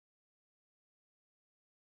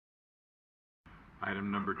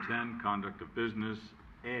Item number 10, conduct of business.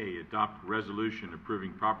 A, adopt resolution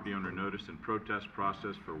approving property owner notice and protest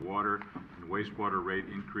process for water and wastewater rate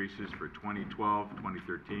increases for 2012,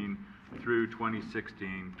 2013 through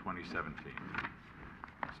 2016, 2017.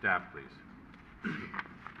 Staff, please.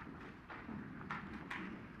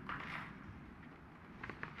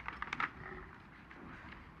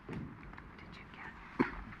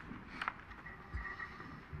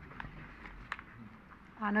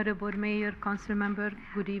 Honorable Mayor, Council Member,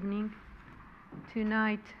 good evening.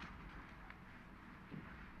 Tonight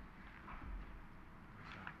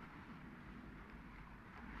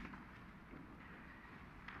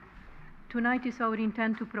is our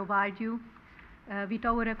intent to provide you with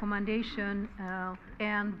our recommendation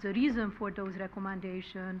and the reason for those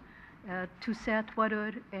recommendations to set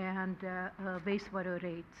water and wastewater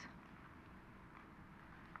rates.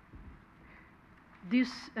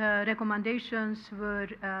 These recommendations were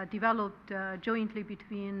developed jointly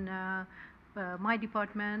between my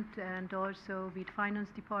department and also with Finance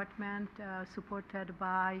Department, supported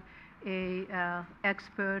by a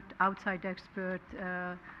outside expert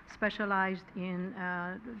specialized in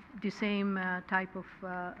the same type of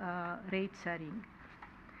rate setting.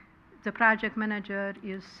 The project manager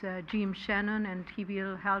is Jim Shannon, and he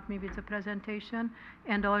will help me with the presentation.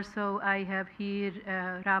 And also I have here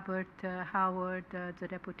Robert Howard, the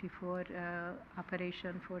Deputy for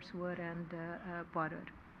Operation for Sewer and Water.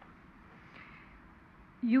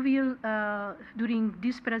 You will, during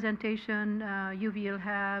this presentation, you will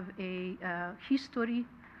have a history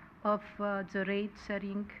of the rate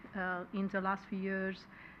setting in the last few years,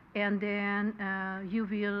 and then you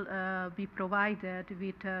will be provided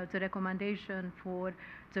with the recommendation for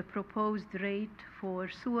the proposed rate for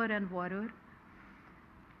sewer and water,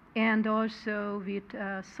 and also with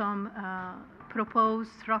some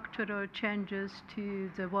proposed structural changes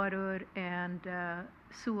to the water and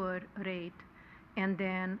sewer rate, and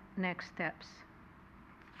then next steps.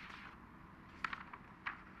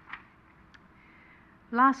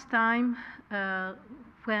 Last time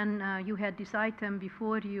when you had this item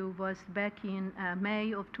before you was back in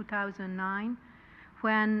May of 2009,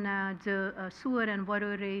 when the sewer and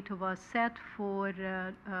water rate was set for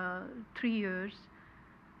 3 years.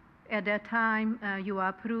 At that time, you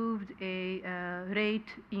approved a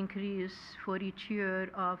rate increase for each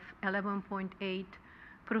year of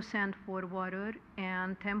 11.8% for water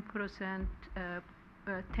and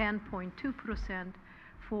 10.2%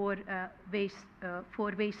 for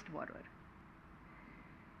wastewater.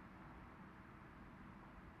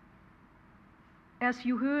 As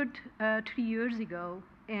you heard 3 years ago,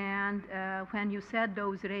 and when you set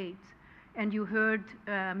those rates, and you heard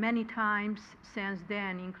many times since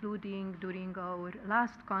then, including during our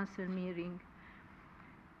last council meeting,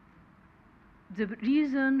 the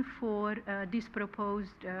reason for this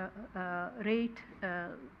proposed rate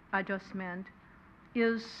adjustment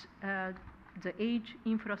is the age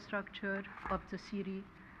infrastructure of the city,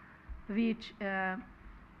 which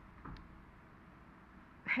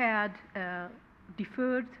had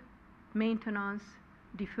deferred maintenance,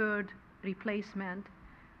 deferred replacement,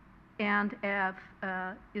 and if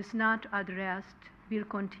is not addressed, will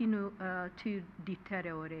continue to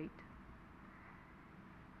deteriorate.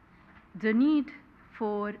 The need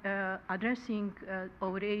for addressing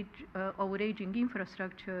our aging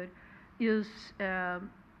infrastructure is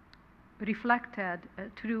reflected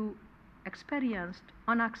through experienced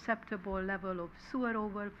unacceptable level of sewer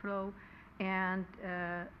overflow, and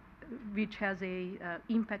which has a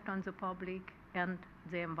impact on the public and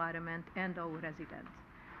the environment and our residents.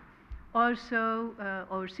 Also,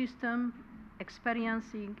 our system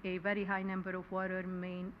experiencing a very high number of water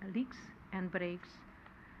main leaks and breaks.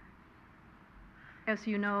 As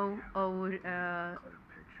you know, our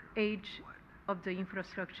age of the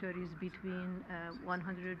infrastructure is between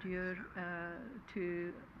 100-year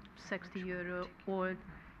to 60-year-old,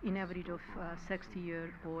 in average of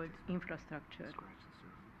 60-year-old infrastructure.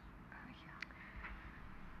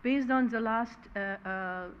 Based on the last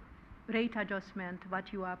rate adjustment,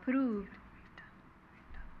 what you approved,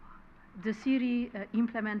 the city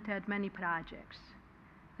implemented many projects,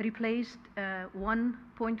 replaced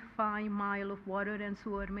 1.5 mile of water and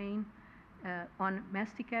sewer main on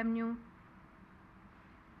Mastic Avenue,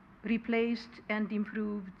 replaced and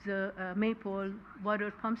improved the Maple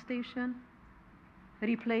water pump station,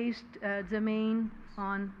 replaced the main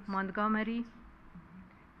on Montgomery,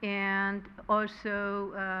 and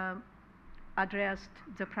also addressed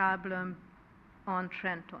the problem on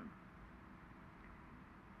Trenton.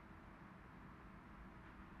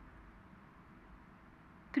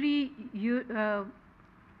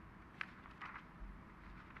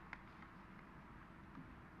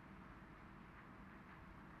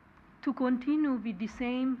 to continue with the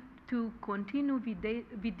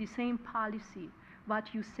same policy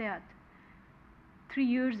what you said 3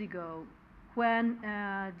 years ago when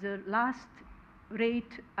the last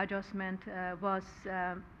rate adjustment was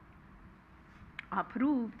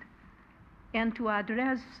approved, and to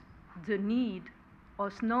address the need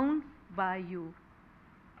as known by you.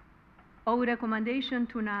 Our recommendation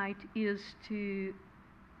tonight is to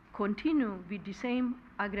continue with the same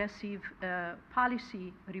aggressive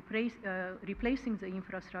policy, replacing the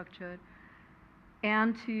infrastructure,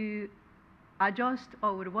 and to adjust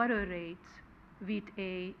our water rates with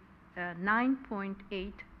a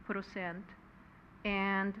 9.8%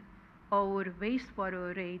 and our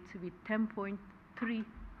wastewater rates with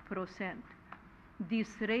 10.3%. This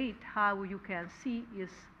rate, how you can see,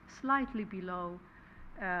 is slightly below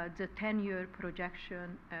the 10-year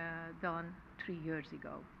projection done 3 years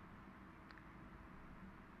ago.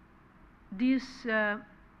 This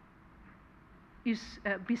is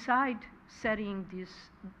beside setting this,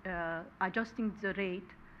 adjusting the rate,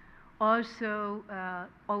 also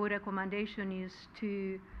our recommendation is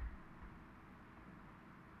to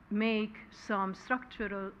make some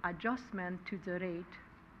structural adjustment to the rate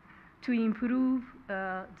to improve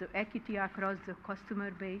the equity across the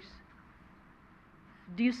customer base.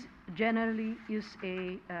 This generally is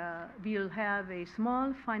will have a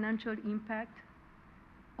small financial impact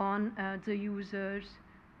on the users.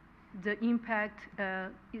 The impact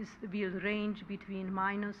will range between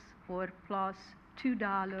minus or plus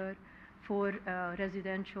 $2 for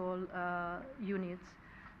residential units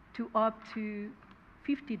to up to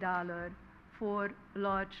 $50 for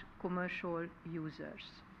large commercial users.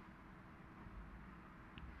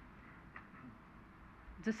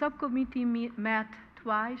 The subcommittee met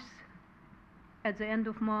twice at the end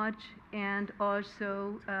of March and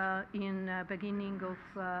also in beginning of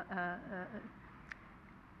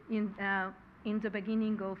in the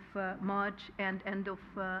beginning of March and end of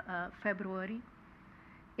February,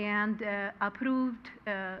 and approved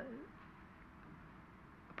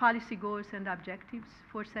policy goals and objectives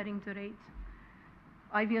for setting the rates.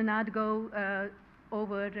 I will not go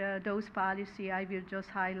over those policies. I will just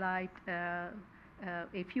highlight a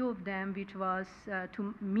few of them, which was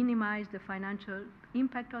to minimize the financial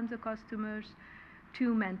impact on the customers,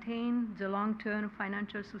 to maintain the long-term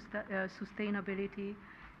financial sustainability,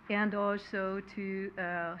 and also to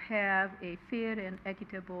have a fair and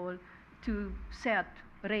equitable, to set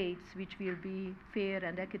rates which will be fair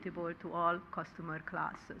and equitable to all customer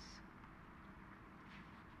classes.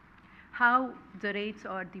 How the rates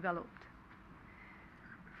are developed.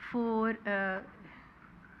 For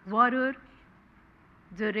water,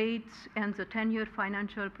 the rates and the 10-year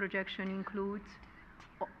financial projection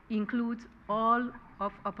includes all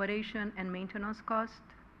of operation and maintenance costs,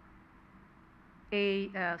 a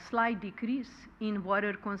slight decrease in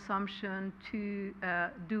water consumption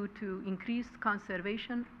due to increased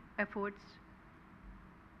conservation efforts,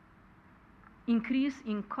 increase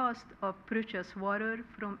in cost of purchased water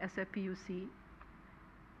from SFPUC,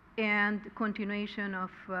 and continuation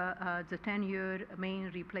of the 10-year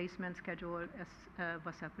main replacement schedule as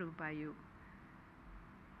was approved by you.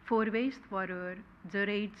 For wastewater, the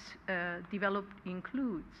rates developed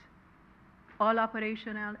includes all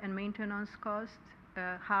operational and maintenance costs,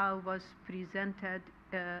 how was presented,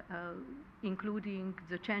 including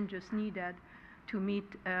the changes needed to meet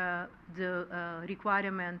the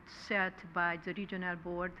requirements set by the regional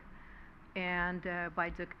board and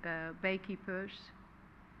by the baykeepers.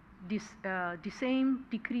 The same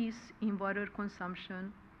decrease in water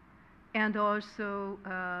consumption, and also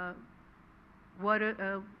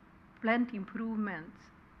water plant improvements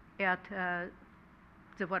at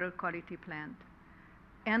the water quality plant,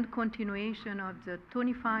 and continuation of the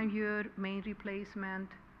 25-year main replacement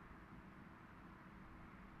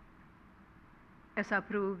as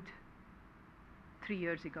approved 3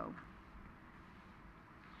 years ago.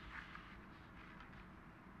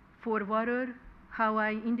 For water, how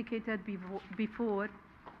I indicated before,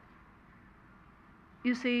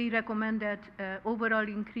 is a recommended overall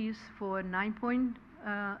increase for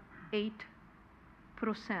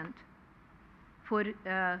 9.8% for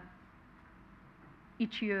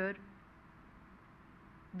each year.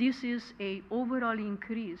 This is a overall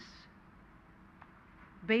increase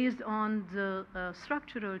based on the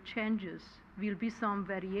structural changes. Will be some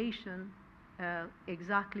variation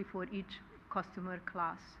exactly for each customer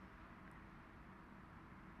class.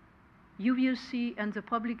 You will see, and the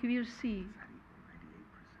public will see,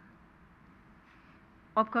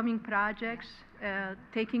 upcoming projects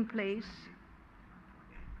taking place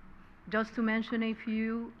Just to mention a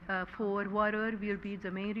few, for water will be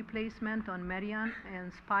the main replacement on Marion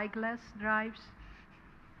and Spyglass drives,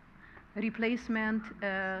 replacement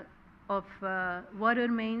of water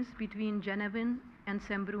mains between Genevieve and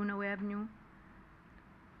San Bruno Avenue,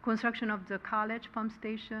 construction of the college pump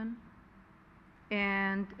station,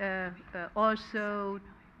 and also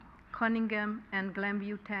Cunningham and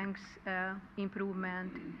Glenview tanks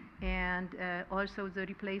improvement, and also the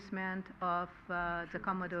replacement of the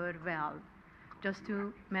Commodore valve, just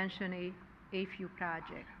to mention a few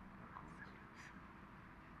projects.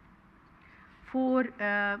 For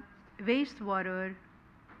wastewater,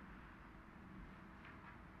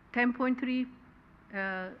 10.3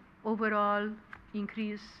 overall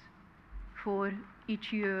increase for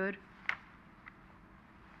each year.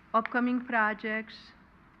 Upcoming projects,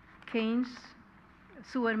 Keynes,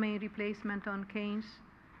 sewer main replacement on Keynes,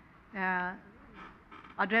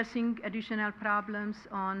 addressing additional problems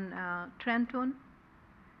on Trenton,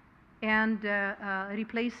 and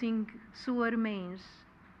replacing sewer mains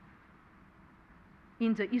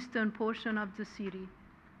in the eastern portion of the city.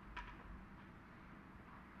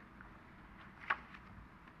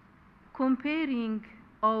 Comparing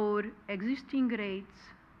our existing rates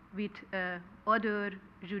with other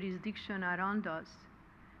jurisdictions around us,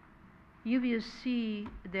 you will see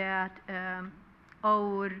that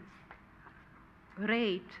our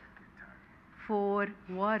rate for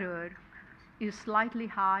water is slightly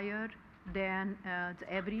higher than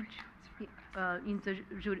the average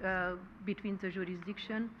between the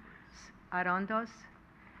jurisdictions around us,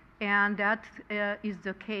 and that is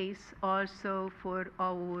the case also for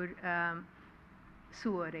our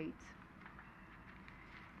sewer rates.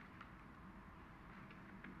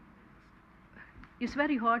 It's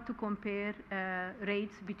very hard to compare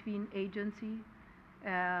rates between agencies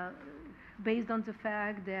based on the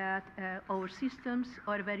fact that our systems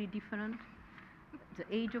are very different. The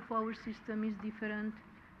age of our system is different.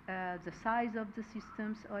 The size of the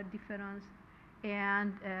systems are different,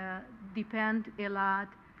 and depend a lot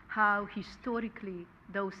how historically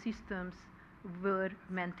those systems were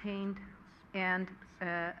maintained and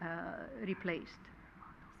replaced.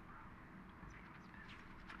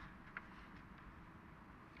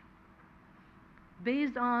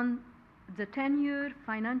 Based on the 10-year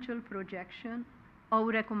financial projection,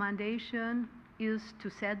 our recommendation is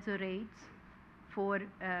to set the rates for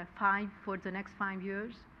the next 5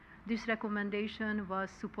 years. This recommendation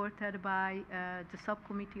was supported by the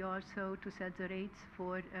subcommittee also to set the rates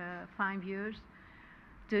for 5 years.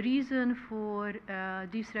 The reason for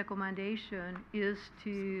this recommendation is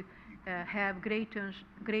to have greater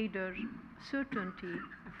certainty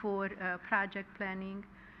for project planning,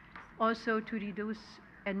 also to reduce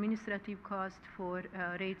administrative costs for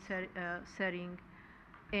rate setting,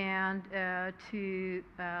 and to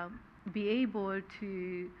be able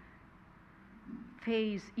to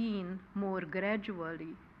phase in more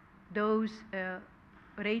gradually those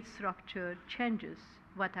rate structure changes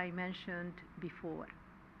what I mentioned before.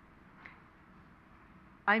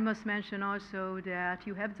 I must mention also that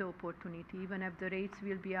you have the opportunity, even if the rates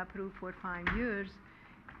will be approved for 5 years,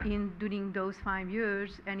 during those 5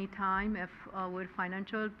 years, anytime if our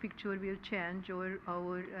financial picture will change or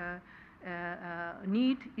our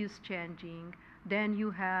need is changing, then you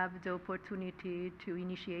have the opportunity to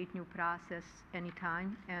initiate new process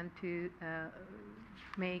anytime and to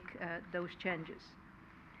make those changes.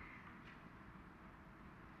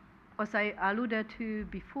 As I alluded to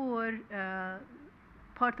before,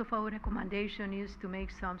 part of our recommendation is to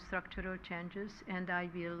make some structural changes, and I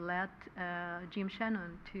will let Jim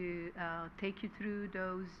Shannon to take you through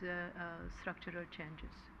those structural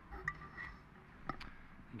changes.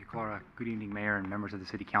 Thank you, Clara. Good evening, Mayor and members of the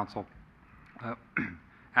City Council.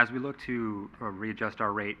 As we look to readjust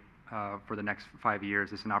our rate for the next 5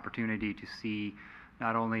 years, it's an opportunity to see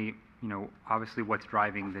not only, obviously what's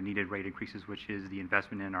driving the needed rate increases, which is the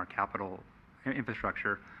investment in our capital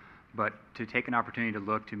infrastructure, but to take an opportunity to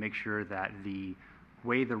look to make sure that the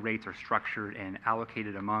way the rates are structured and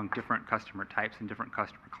allocated among different customer types and different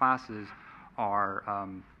customer classes are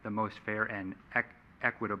the most fair and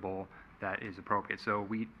equitable that is appropriate. So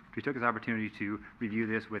we took this opportunity to review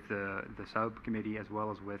this with the subcommittee as well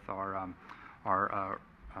as with the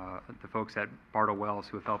folks at Bartle Wells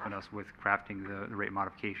who have helped us with crafting the rate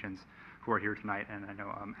modifications, who are here tonight, and I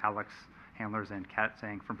know Alex Handlers and Kat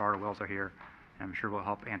Sang from Bartle Wells are here. I'm sure we'll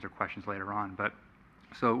help answer questions later on. But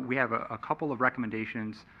so we have a couple of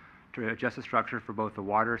recommendations to adjust the structure for both the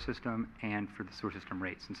water system and for the sewer system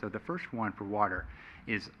rates. And so the first one for water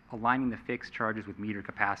is aligning the fixed charges with meter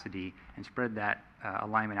capacity and spread that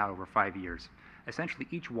alignment out over 5 years. Essentially,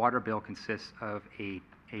 each water bill consists of a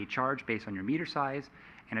a charge based on your meter size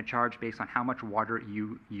and a charge based on how much water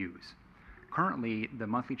you use. Currently, the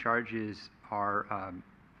monthly charges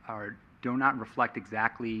do not reflect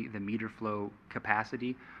exactly the meter flow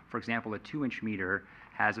capacity. For example, a 2-inch meter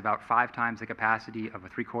has about 5 times the capacity of a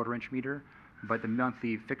 3/4-inch meter, but the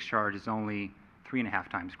monthly fixed charge is only 3.5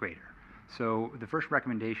 times greater. So the first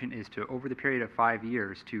recommendation is to, over the period of 5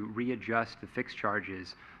 years, to readjust the fixed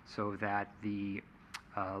charges so that the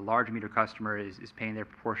large meter customer is paying their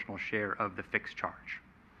proportional share of the fixed charge.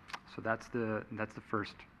 So that's the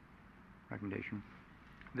first recommendation.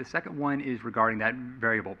 The second one is regarding that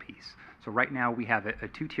variable piece. So right now we have a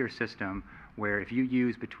 2-tier system where if you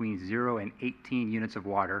use between 0 and 18 units of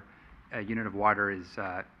water, a unit of water is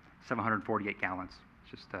 748 gallons.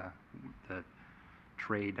 It's just the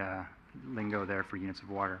trade lingo there for units of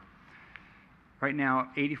water. Right now,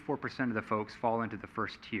 84% of the folks fall into the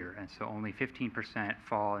first tier, and so only 15%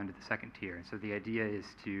 fall into the second tier. And so the idea is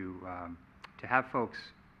to have folks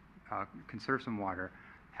conserve some water.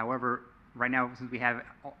 However, right now, since we have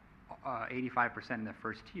 85% in the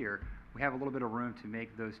first tier, we have a little bit of room to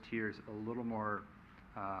make those tiers a little more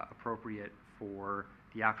appropriate for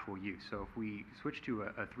the actual use. So if we switch to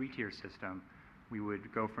a 3-tier system, we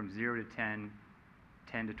would go from 0 to 10,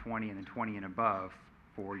 10 to 20, and then 20 and above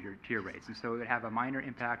for your tier rates. And so it would have a minor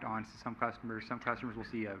impact on some customers. Some customers will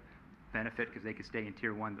see a benefit because they could stay in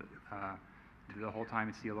tier 1 the whole time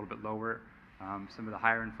and see a little bit lower. Some of the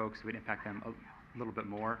higher end folks, it would impact them a little bit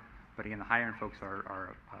more. But again, the higher end folks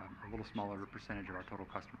are a little smaller percentage of our total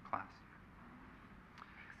customer class.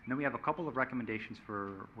 And then we have a couple of recommendations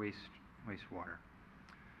for wastewater.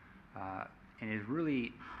 And it is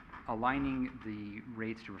really aligning the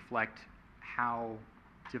rates to reflect how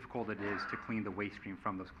difficult it is to clean the waste stream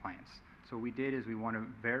from those clients. So what we did is we want to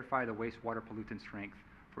verify the wastewater pollutant strength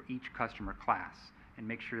for each customer class and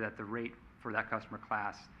make sure that the rate for that customer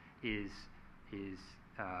class is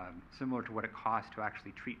similar to what it costs to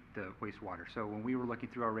actually treat the wastewater. So when we were looking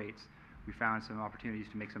through our rates, we found some opportunities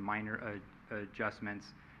to make some minor adjustments.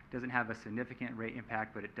 It doesn't have a significant rate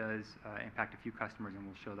impact, but it does impact a few customers, and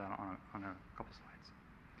we'll show that on a couple slides.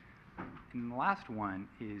 And the last one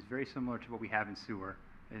is very similar to what we have in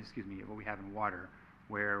what we have in water,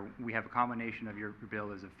 where we have a combination of your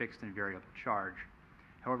bill as a fixed and variable charge.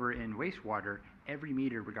 However, in wastewater, every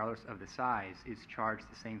meter, regardless of the size, is charged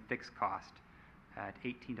the same fixed cost at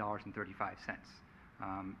 $18.35.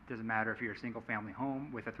 Doesn't matter if you're a single-family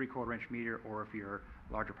home with a 3/4-inch meter or if you're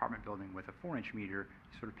a large apartment building with a 4-inch meter,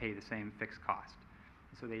 you sort of pay the same fixed cost.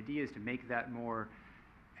 And so the idea is to make that more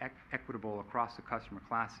equitable across the customer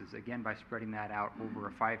classes, again, by spreading that out over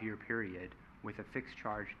a 5-year period with a fixed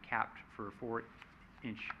charge capped for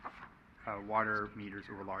 4-inch water meters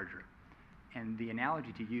or larger. And the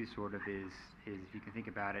analogy to use sort of is if you can think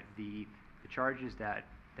about it, the charges that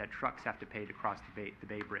trucks have to pay to cross the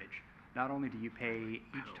Bay Bridge. Not only do you pay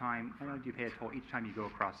a toll each time you go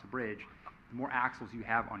across the bridge, the more axles you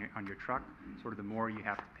have on your truck, sort of the more you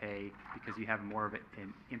have to pay because you have more of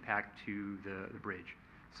an impact to the bridge.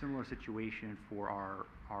 Similar situation for our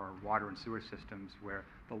water and sewer systems, where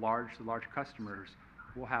the large customers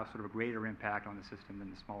will have sort of a greater impact on the system than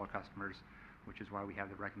the smaller customers, which is why we have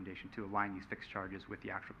the recommendation to align these fixed charges with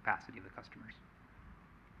the actual capacity of the customers.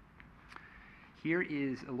 Here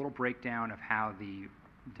is a little breakdown of how the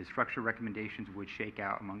structure recommendations would shake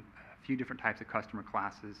out among a few different types of customer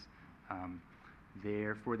classes.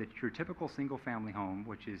 For your typical single-family home,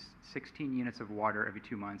 which is 16 units of water every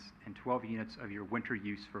 2 months and 12 units of your winter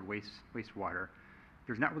use for wastewater,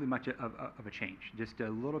 there's not really much of a change. Just a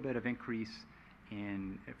little bit of increase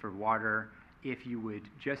for water if you would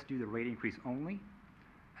just do the rate increase only,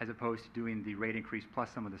 as opposed to doing the rate increase plus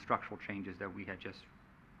some of the structural changes that we had just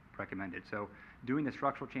recommended. So doing the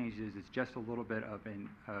structural changes is just a little bit of an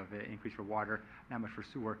increase for water, not much for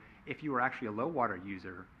sewer. If you were actually a low water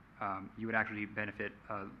user, you would actually benefit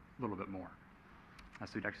a little bit more.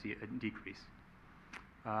 So you'd actually see a decrease.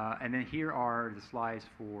 And then here are the slides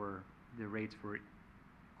for the rates for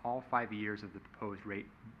all 5 years of the proposed rate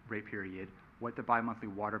period, what the bi-monthly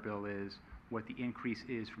water bill is, what the increase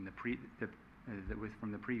is from the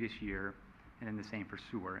previous year, and then the same for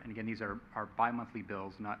sewer. And again, these are bi-monthly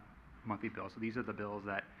bills, not monthly bills. So these are the bills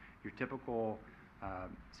that your typical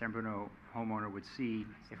San Bruno homeowner would see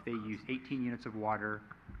if they use 18 units of water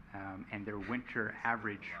and their winter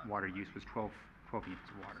average water use was 12 units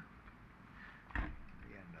of water.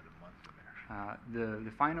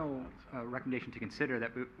 The final recommendation to consider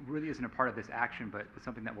that really isn't a part of this action, but it's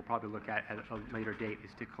something that we'll probably look at a later date,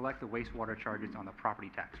 is to collect the wastewater charges on the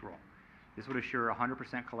property tax roll. This would assure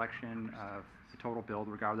 100% collection of the total bill,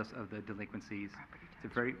 regardless of the delinquencies.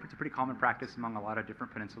 it's a pretty common practice among a lot of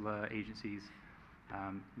different peninsula agencies.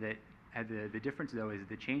 The difference, though, is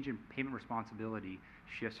the change in payment responsibility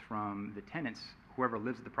shifts from the tenants, whoever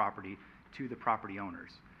lives at the property, to the property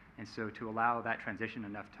owners. And so to allow that transition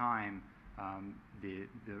enough time, the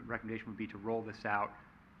recommendation would be to roll this out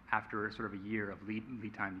after sort of a year of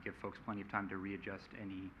lead time to give folks plenty of time to readjust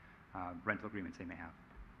any rental agreements they may have.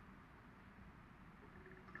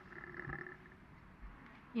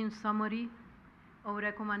 In summary, our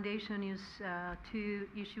recommendation is to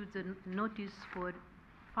issue the notice for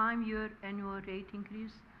 5-year annual rate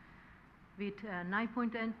increase with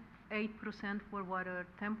 9.8% for water,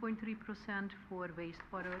 10.3% for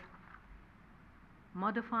wastewater,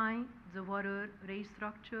 modifying the water rate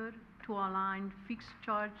structure to align fixed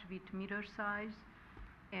charge with meter size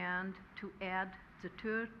and to add the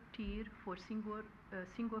third tier for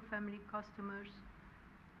single-family customers,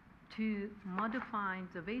 to modify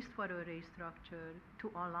the wastewater rate structure to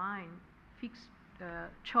align fixed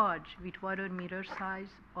charge with water meter size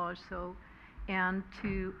also, and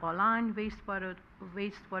to align wastewater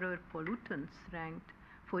pollutant strength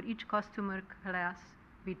for each customer class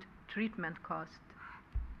with treatment cost.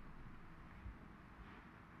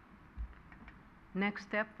 Next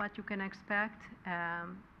step, what you can expect,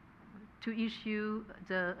 to issue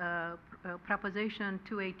the Proposition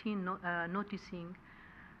 218 noticing.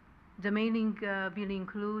 The mailing will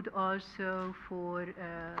include also for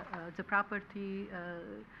the property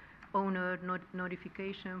owner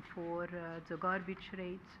notification for the garbage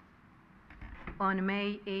rates. On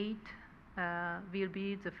May 8th will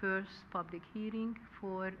be the first public hearing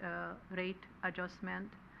for rate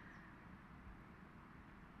adjustment.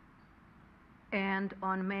 And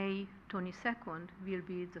on May 22nd will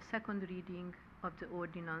be the second reading of the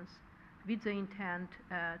ordinance with the intent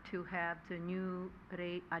to have the new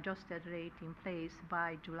adjusted rate in place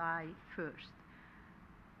by July 1st.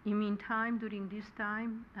 In meantime, during this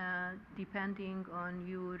time, depending on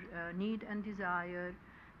your need and desire,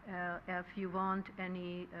 if you want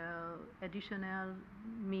any additional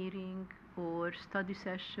meeting or study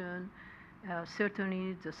session,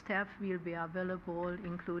 certainly the staff will be available,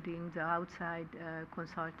 including the outside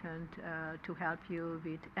consultant, to help you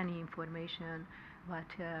with any information what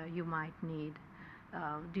you might need.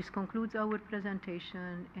 This concludes our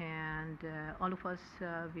presentation, and all of us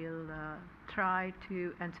will try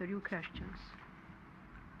to answer your questions.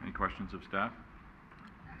 Any questions of staff?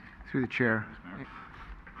 Through the chair. Yes, Mayor.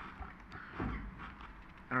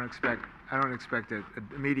 I don't expect an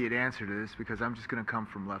immediate answer to this because I'm just going to come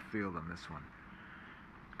from left field on this one.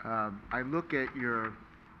 I look at your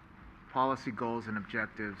policy goals and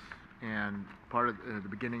objectives and part of the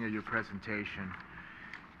beginning of your presentation,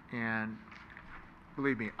 and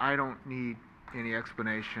believe me, I don't need any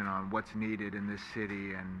explanation on what's needed in this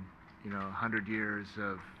city and 100 years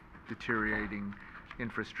of deteriorating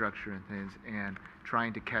infrastructure and things, and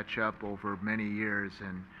trying to catch up over many years,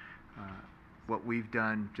 and what we've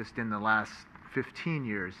done just in the last 15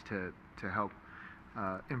 years to help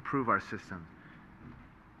improve our system.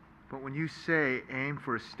 But when you say aim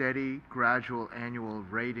for a steady, gradual annual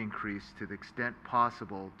rate increase to the extent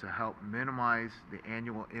possible to help minimize the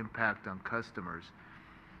annual impact on customers,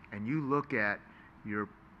 and you look at your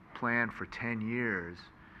plan for 10 years,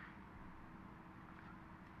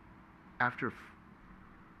 after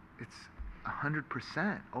it's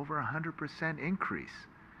 100%, over 100% increase.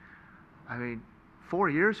 I mean, 4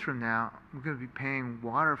 years from now, we're going to be paying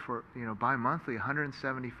water for, bi-monthly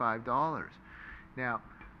 $175. Now,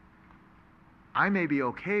 I may be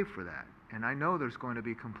okay for that, and I know there's going to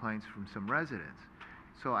be complaints from some residents.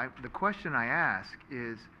 So the question I ask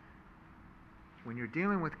is, when you're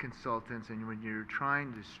dealing with consultants and when you're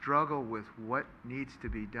trying to struggle with what needs to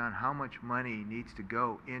be done, how much money needs to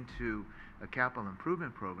go into a capital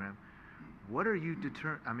improvement program, what are you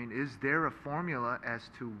is there a formula as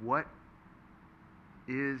to what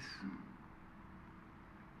is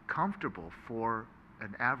comfortable for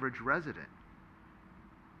an average resident?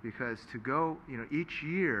 Because to go, each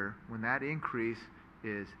year when that increase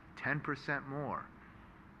is 10% more,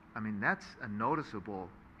 that's a noticeable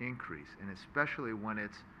increase, and especially when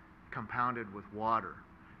it's compounded with water,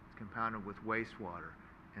 it's compounded with wastewater,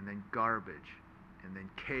 and then garbage, and then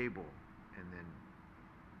cable, and then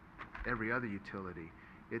every other utility.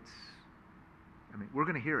 We're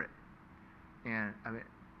going to hear it. And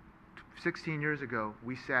 16 years ago,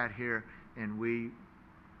 we sat here and we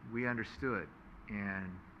understood,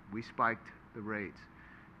 and we spiked the rates.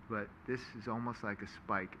 But this is almost like a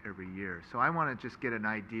spike every year. So I want to just get an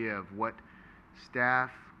idea of what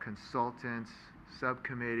staff, consultants,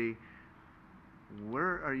 subcommittee,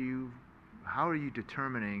 how are you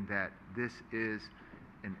determining that this is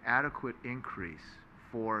an adequate increase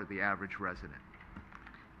for the average resident?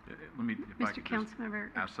 Let me, if I Mr. could just Councilmember.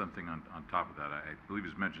 ask something on top of that. I believe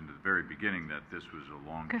it was mentioned at the very beginning that this was a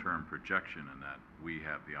long-term projection and that we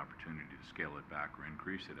have the opportunity to scale it back or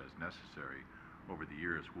increase it as necessary over the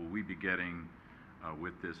years. Will we be getting,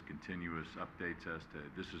 with this, continuous updates as to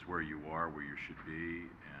this is where you are, where you should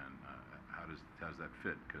be, and how does that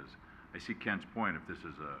fit? Because I see Ken's point, if this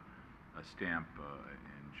is a stamp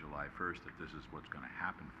in July 1st, that this is what's going to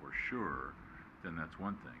happen for sure, then that's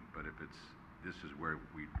one thing. But if it's this is where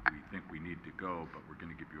we think we need to go, but we're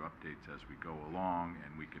going to give you updates as we go along,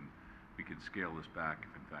 and we can scale this back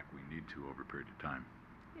if in fact we need to over a period of time.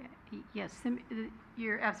 Yes,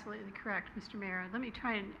 you're absolutely correct, Mr. Mayor. Let me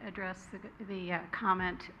try and address the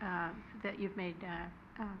comment that you've made,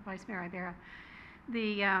 Vice Mayor Ibarra.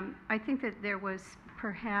 I think that there was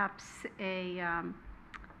perhaps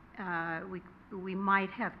we might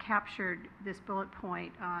have captured this bullet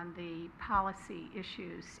point on the policy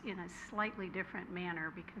issues in a slightly different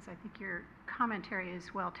manner, because I think your commentary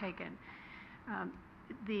is well taken.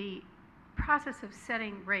 The process of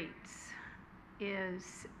setting rates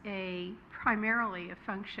is primarily a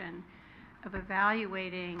function of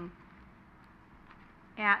evaluating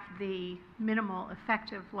at the minimal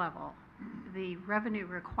effective level the revenue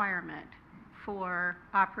requirement for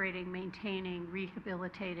operating, maintaining,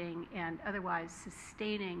 rehabilitating, and otherwise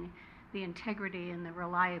sustaining the integrity and the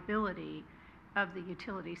reliability of the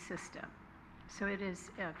utility system. So it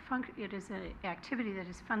is an activity that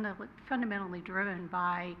is fundamentally driven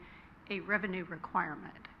by a revenue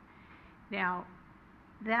requirement. Now,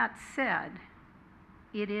 that said,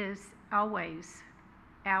 it is always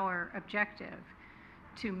our objective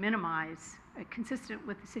to minimize, consistent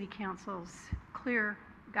with the City Council's clear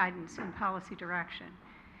guidance and policy direction,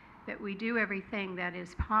 that we do everything that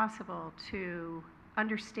is possible to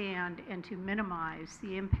understand and to minimize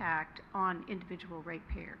the impact on individual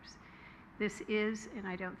ratepayers. This is, and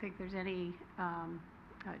I don't think there's any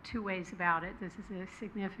two ways about it, this is a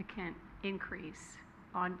significant increase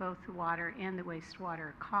on both the water and the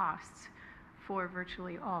wastewater costs for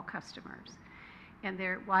virtually all customers. And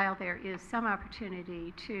while there is some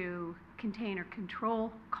opportunity to contain or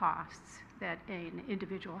control costs that an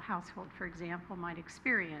individual household, for example, might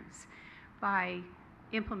experience by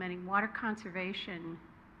implementing water conservation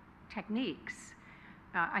techniques,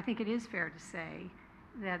 I think it is fair to say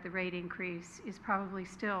that the rate increase is probably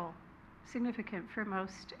still significant for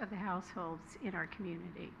most of the households in our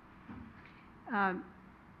community.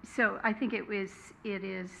 So I think it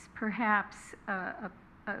is perhaps a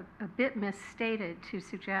bit misstated to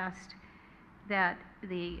suggest that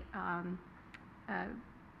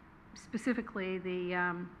specifically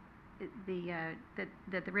that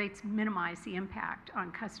the rates minimize the impact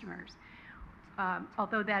on customers,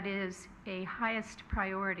 although that is a highest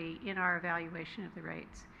priority in our evaluation of the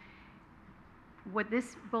rates. What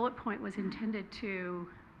this bullet point was intended to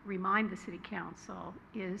remind the City Council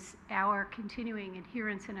is our continuing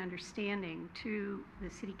adherence and understanding to the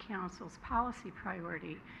City Council's policy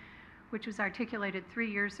priority, which was articulated 3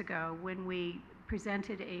 years ago when we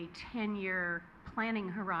presented a 10-year planning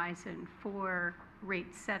horizon for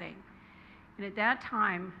rate setting. And at that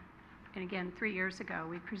time, and again 3 years ago,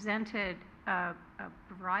 we presented a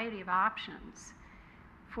variety of options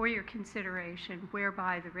for your consideration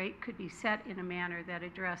whereby the rate could be set in a manner that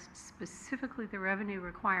addressed specifically the revenue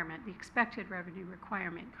requirement, the expected revenue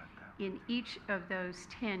requirement in each of those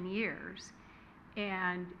 10 years.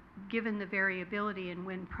 And given the variability in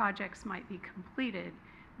when projects might be completed,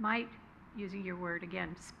 might, using your word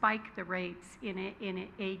again, spike the rates in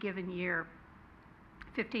a given year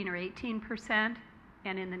 15 or 18%,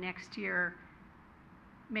 and in the next year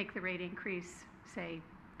make the rate increase, say,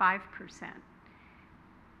 5%.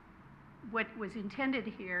 What was intended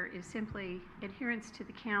here is simply adherence to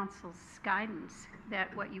the Council's guidance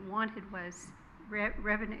that what you wanted was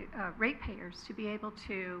ratepayers to be able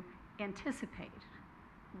to anticipate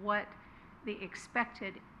what the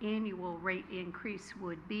expected annual rate increase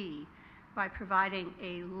would be by providing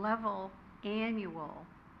a level annual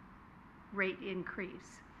rate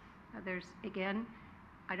increase. There's, again,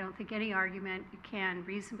 I don't think any argument can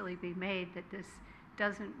reasonably be made that this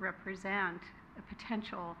doesn't represent a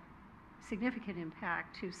potential significant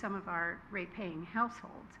impact to some of our rate-paying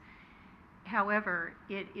households. However,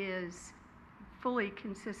 it is fully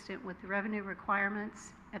consistent with the revenue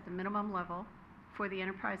requirements at the minimum level for the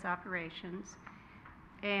enterprise operations,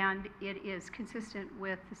 and it is consistent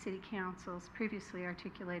with the City Council's previously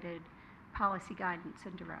articulated policy guidance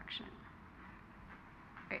and direction.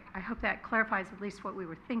 I hope that clarifies at least what we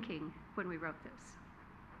were thinking when we wrote this.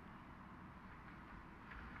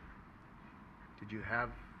 did you have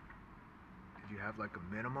like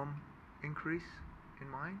a minimum increase in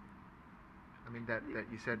mind? I mean, that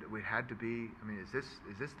you said it had to be, I mean, is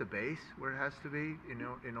this the base where it has to be,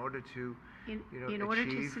 in order to, In order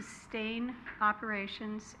to achieve? sustain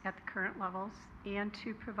operations at the current levels and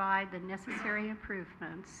to provide the necessary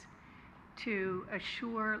improvements to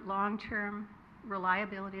assure long-term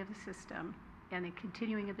reliability of the system and the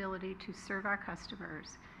continuing ability to serve our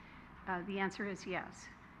customers, the answer is yes.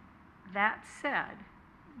 That said,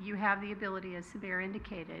 you have the ability, as the mayor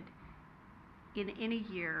indicated, in any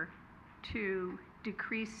year to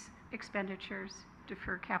decrease expenditures,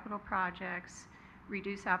 defer capital projects,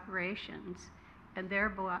 reduce operations, and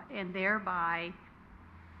thereby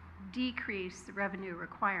decrease the revenue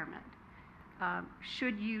requirement.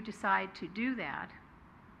 Should you decide to do that,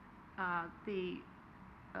 the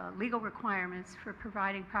legal requirements for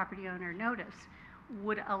providing property owner notice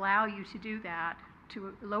would allow you to do that,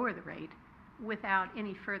 to lower the rate without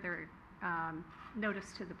any further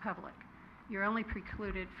notice to the public. You're only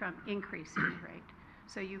precluded from increasing the rate.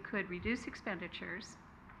 So you could reduce expenditures.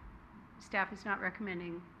 Staff is not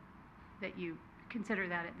recommending that you consider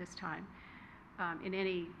that at this time in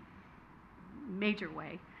any major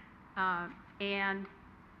way. And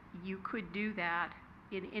you could do that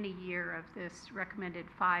in any year of this recommended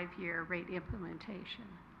 5-year rate implementation.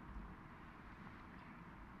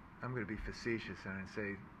 I'm going to be facetious and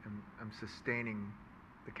say I'm sustaining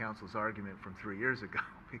the council's argument from 3 years ago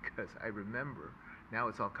because I remember, now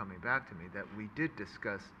it's all coming back to me, that we did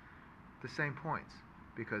discuss the same points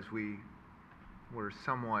because we were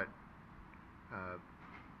somewhat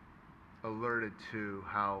alerted to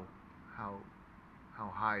how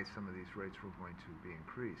high some of these rates were going to be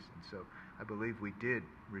increased. And so I believe we did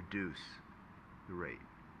reduce the rate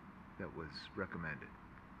that was recommended.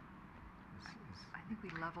 I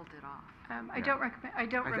think we leveled it off. I don't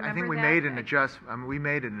remember I think we that. made an adjustment. I mean, we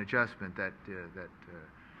made an adjustment that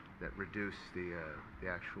reduced the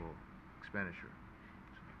actual expenditure.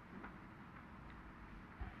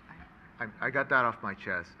 I got that off my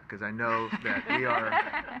chest because I know that we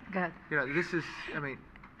are. Good. This is. I mean,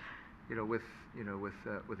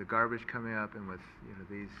 with the garbage coming up and with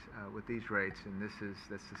with these rates, and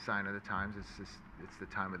that's the sign of the times. It's the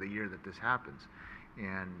time of the year that this happens,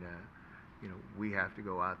 and we have to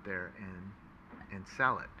go out there and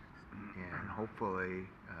sell it, and hopefully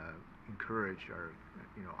encourage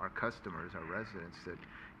our customers, our residents, that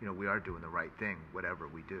we are doing the right thing, whatever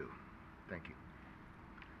we do. Thank you.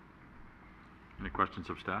 Any questions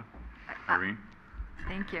of staff? Irene?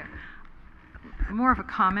 Thank you. More of a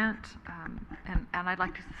comment, and I'd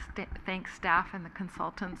like to thank staff and the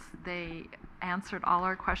consultants. They answered all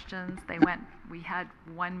our questions. We had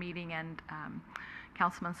one meeting, and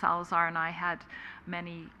Councilman Salazar and I had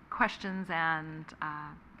many questions, and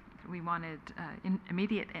we wanted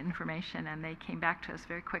immediate information, and they came back to us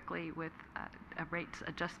very quickly with rate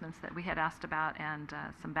adjustments that we had asked about and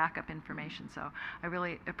some backup information. So I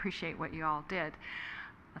really appreciate what you all did.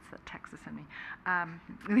 That's the Texas in me.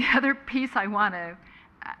 The other piece I want to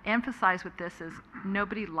emphasize with this is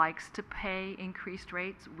nobody likes to pay increased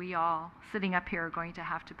rates. We all sitting up here are going to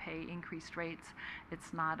have to pay increased rates.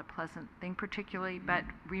 It's not a pleasant thing particularly, but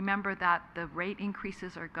remember that the rate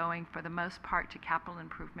increases are going for the most part to capital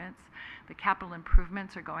improvements. The capital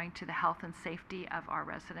improvements are going to the health and safety of our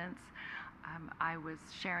residents. I was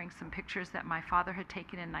sharing some pictures that my father had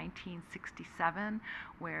taken in 1967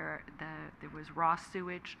 where there was raw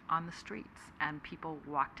sewage on the streets and people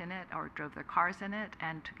walked in it or drove their cars in it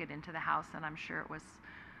and took it into the house, and I'm sure it was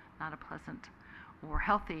not a pleasant or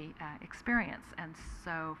healthy experience. And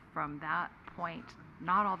so from that point,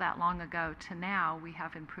 not all that long ago to now, we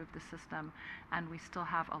have improved the system, and we still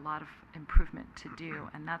have a lot of improvement to do,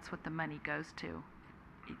 and that's what the money goes to.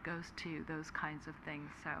 It goes to those kinds of things.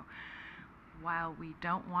 So while we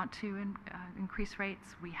don't want to increase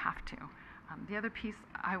rates, we have to. The other piece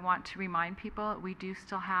I want to remind people we do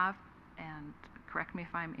still have, and correct me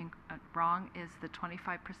if I'm wrong, is the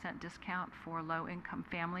 25% discount for low-income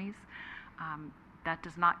families. That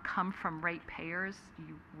does not come from ratepayers.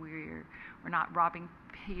 We're not robbing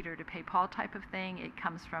Peter to pay Paul type of thing. It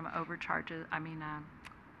comes from overcharges.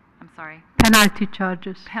 Penalty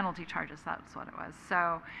charges. Penalty charges, that's what it was.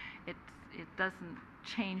 So it doesn't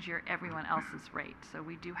change everyone else's rate. So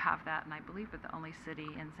we do have that, and I believe we're the only city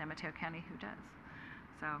in San Mateo County who does.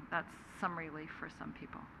 So that's some relief for some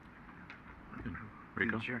people.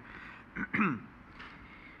 Rico? Sure.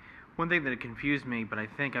 One thing that confused me, but I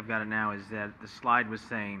think I've got it now, is that the slide was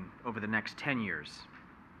saying over the next 10 years,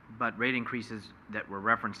 but rate increases that we're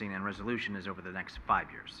referencing in resolution is over the next 5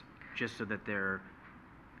 years, just so that they're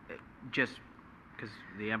just because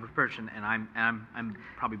the average person, and I'm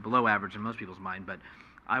probably below average in most people's mind, but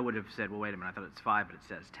I would have said, well, wait a minute, I thought it's 5, but it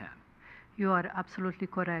says 10. You are absolutely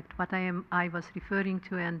correct. What I was referring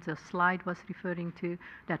to, and the slide was referring to,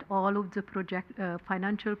 that all of the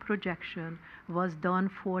financial projection was done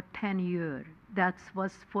for 10 years. That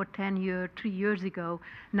was for 10 years, 3 years ago.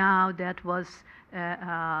 Now that was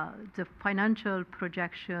the financial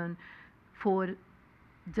projection for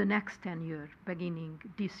the next 10 years, beginning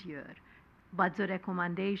this year. But the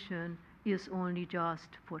recommendation is only just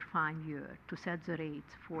for 5 years, to set the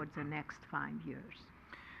rates for the next 5 years.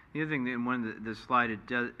 The other thing, in one of the slide,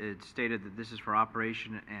 it stated that this is for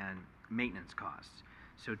operation and maintenance costs.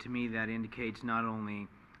 So to me, that indicates not only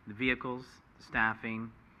the vehicles, the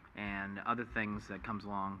staffing, and other things that comes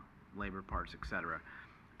along, labor, parts, etc.,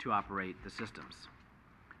 to operate the systems.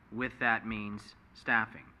 With that means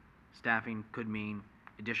staffing. Staffing could mean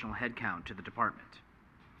additional headcount to the department,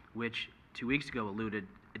 which 2 weeks ago eluded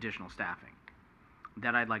additional staffing.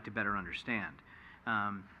 That I'd like to better understand.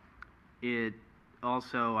 It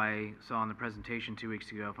also, I saw in the presentation 2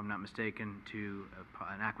 weeks ago, if I'm not mistaken, to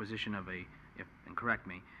an acquisition of and correct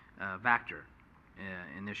me, Vactor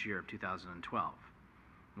in this year of 2012,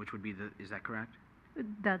 which would be is that correct?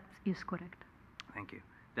 That is correct. Thank you.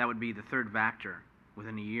 That would be the third Vactor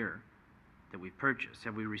within a year that we've purchased.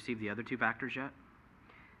 Have we received the other 2 Vactors yet?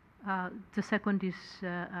 The second is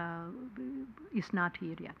not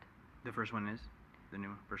here yet. The first one is? The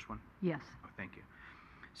new first one? Yes. Oh, thank you.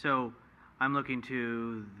 So I'm looking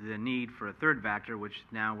to the need for a third Vactor, which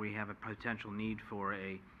now we have a potential need for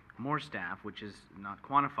more staff, which is not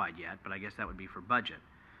quantified yet, but I guess that would be for budget.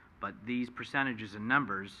 But these percentages and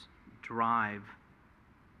numbers drive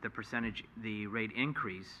the rate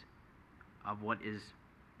increase of what is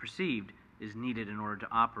perceived is needed in order to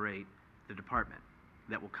operate the department.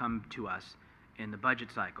 That will come to us in the budget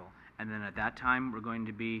cycle. And then at that time, we're going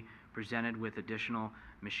to be presented with additional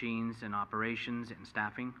machines and operations and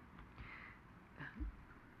staffing.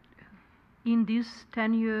 In this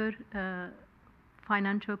 10-year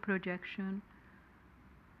financial projection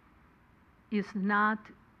is not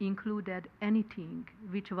included anything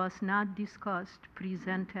which was not discussed,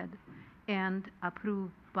 presented, and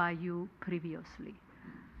approved by you previously.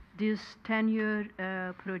 This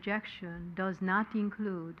 10-year projection does not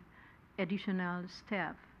include additional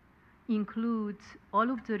staff, includes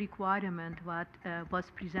all of the requirement what was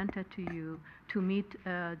presented to you to meet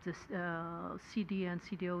the CD and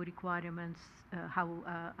CDO requirements, how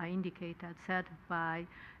I indicated, set by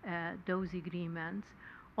those agreements.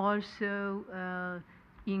 Also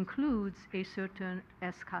includes a certain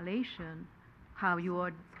escalation, how you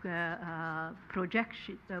are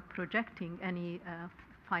projecting any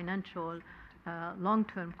financial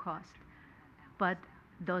long-term cost, but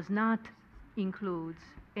does not include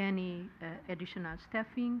any additional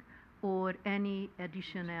staffing or any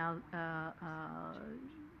additional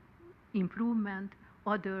improvement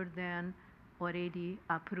other than already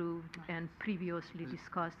approved and previously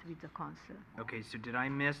discussed with the council. Okay, so did I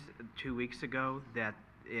miss 2 weeks ago that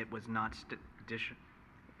it was not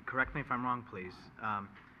correct me if I'm wrong, please,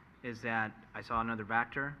 is that I saw another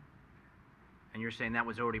Vactor, and you're saying that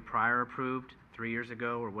was already prior approved 3 years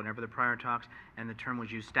ago or whenever the prior talks, and the term was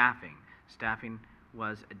used staffing. Staffing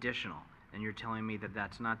was additional, and you're telling me that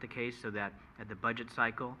that's not the case, so that at the budget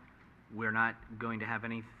cycle, we're not going to have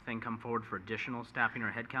anything come forward for additional staffing or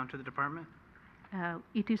headcount to the department?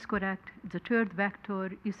 It is correct. The third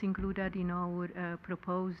Vactor is included in our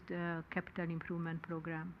proposed capital improvement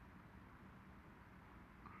program.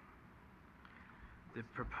 The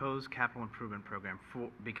proposed capital improvement program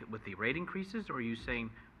with the rate increases, or are you saying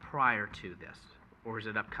prior to this, or is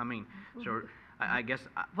it upcoming? So I guess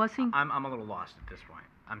I'm a little lost at this point.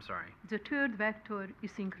 I'm sorry. The third Vactor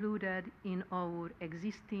is included in our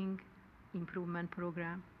existing improvement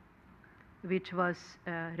program, which was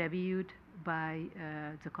reviewed by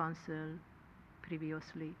the council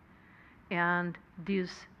previously. And this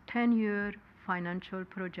 10-year financial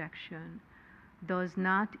projection does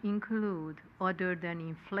not include, other than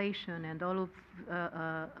inflation and all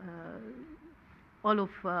of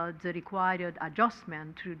the required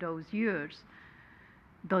adjustment through those years,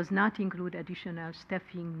 does not include additional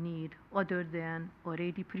staffing need other than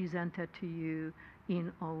already presented to you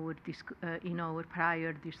in our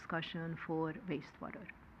prior discussion for wastewater.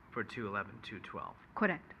 For 211, 212.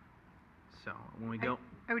 Correct. So when we go...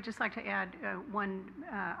 I would just like to add one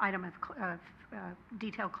item of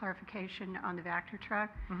detailed clarification on the Vactor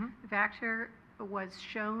truck. Mm-hmm. The Vactor was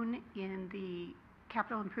shown in the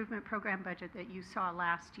capital improvement program budget that you saw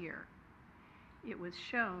last year. It was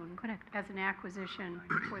shown Correct. as an acquisition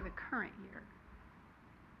for the current year.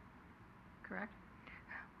 Correct?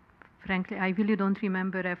 Frankly, I really don't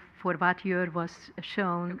remember if for what year was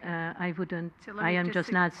shown. I wouldn't, So let I me am just just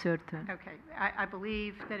sig- not certain. Okay, I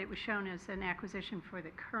believe that it was shown as an acquisition for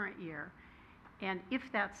the current year. And if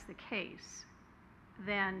that's the case,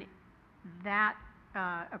 then that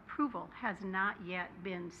approval has not yet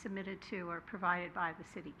been submitted to or provided by the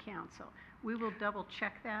city council. We will double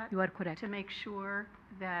check that. You are correct. To make sure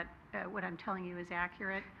that what I'm telling you is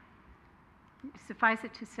accurate. Suffice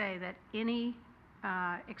it to say that any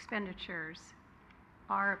expenditures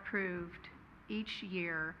are approved each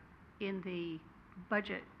year in the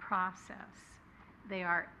budget process. They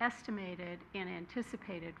are estimated and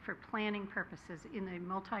anticipated for planning purposes in the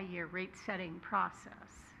multi-year rate setting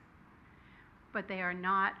process. But they are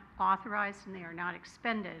not authorized and they are not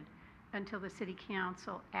expended until the city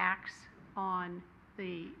council acts on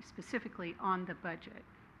specifically on the budget.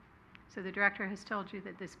 So the director has told you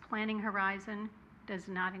that this planning horizon does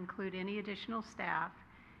not include any additional staff,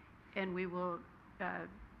 and we will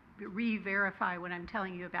re-verify what I'm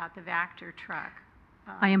telling you about the Vector truck.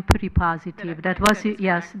 I am pretty positive. that Was, is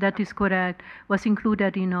yes, correct? that Okay. is correct. Was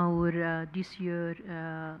included in our this year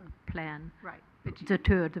plan, Right. But the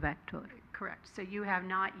third vector. correct. So you have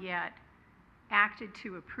not yet acted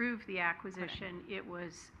to approve the acquisition. It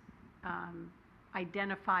was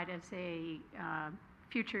identified as a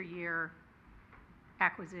future year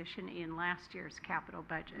acquisition in last year's capital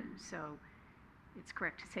budget. So it's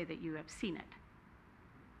correct to say that you have seen it.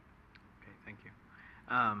 Okay, thank you.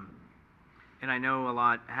 And I know a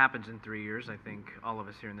lot happens in 3 years. I think all of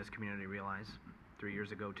us here in this community realize 3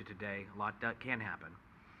 years ago to today, a lot that can happen.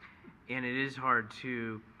 And it is hard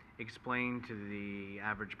to explain to the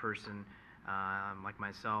average person like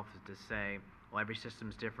myself to say, well, every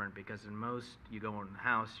system's different, because in most, you go in the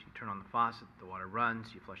house, you turn on the faucet, the water runs,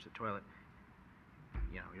 you flush the toilet,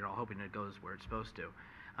 you know, you're all hoping it goes where it's supposed to.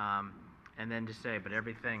 And then to say, but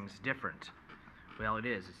everything's different. Well, it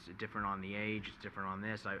is. It's different on the age. It's different on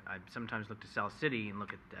this. I sometimes look to South City and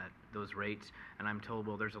look at those rates, and I'm told,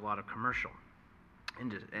 well, there's a lot of commercial.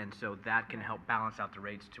 And so that can help balance out the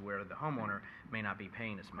rates to where the homeowner may not be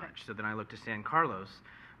paying as much. Right. So then I look to San Carlos,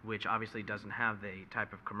 which obviously doesn't have the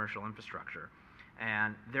type of commercial infrastructure,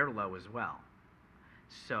 and they're low as well.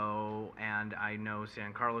 So, and I know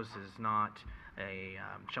San Carlos is not a,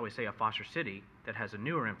 shall we say, a foster city that has a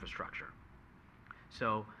newer infrastructure.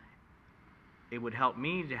 So it would help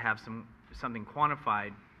me to have something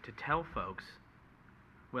quantified to tell folks,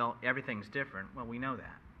 well, everything's different. Well, we know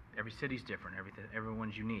that. Every city's different.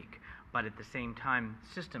 Everyone's unique. But at the same time,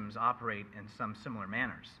 systems operate in some similar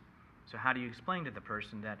manners. So how do you explain to the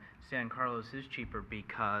person that San Carlos is cheaper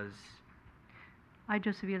because... I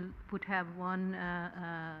just would have one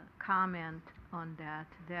comment on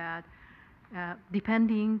that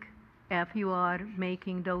depending if you are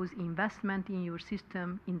making those investment in your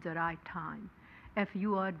system in the right time. If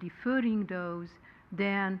you are deferring those,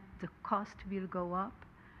 then the cost will go up.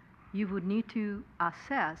 You would need to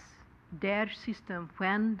assess their system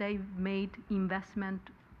when they made investment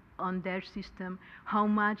on their system, how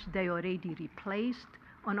much they already replaced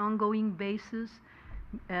on ongoing basis,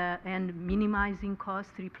 and minimizing cost,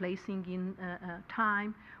 replacing in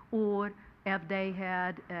time, or if they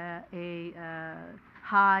had a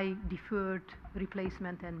high deferred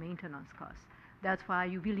replacement and maintenance costs. That's why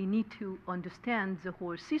you really need to understand the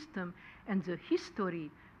whole system and the history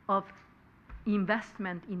of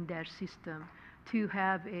investment in their system to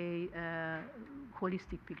have a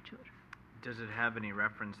holistic picture. Does it have any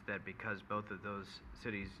reference that because both of those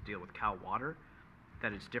cities deal with Cal Water,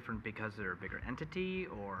 that it's different because they're a bigger entity,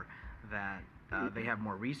 or that they have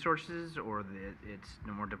more resources, or that it's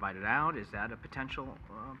more divided out? Is that a potential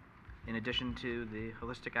in addition to the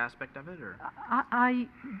holistic aspect of it, or?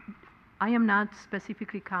 I am not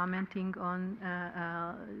specifically commenting on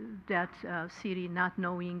that city not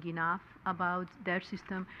knowing enough about their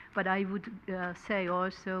system, but I would say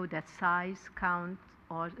also that size count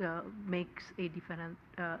or makes a difference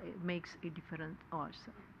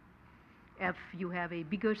also. If you have a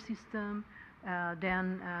bigger system,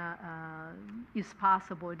 then it's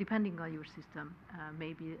possible, depending on your system,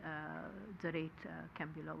 maybe the rate can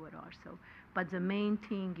be lower also. But the main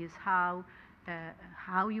thing is how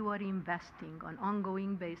you are investing on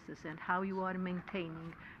ongoing basis and how you are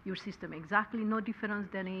maintaining your system. Exactly no difference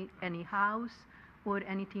than any house or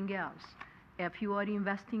anything else. If you are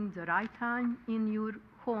investing the right time in your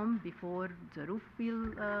home before the roof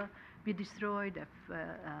will be destroyed, if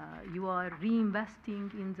you are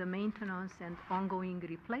reinvesting in the maintenance and ongoing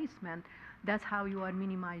replacement, that's how you are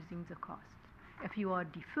minimizing the cost. If you are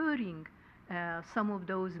deferring some of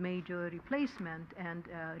those major replacement and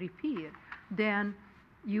repair, then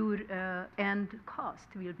your end cost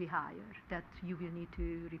will be higher, that you will need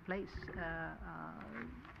to replace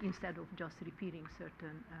instead of just repeating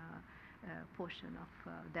certain portion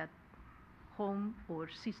of that home or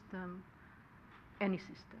system, any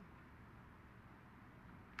system.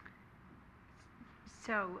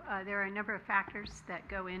 So there are a number of factors that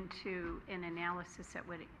go into an analysis that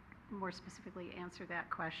would more specifically answer that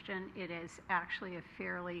question. It is actually a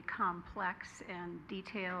fairly complex and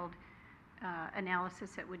detailed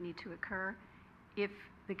analysis that would need to occur. If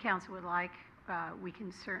the council would like, we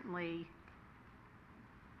can certainly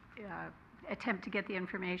attempt to get the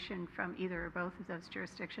information from either or both of those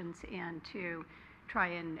jurisdictions and to try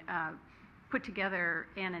and put together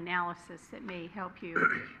an analysis that may help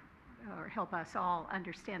you or help us all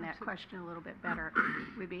understand that question a little bit better.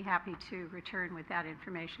 We'd be happy to return with that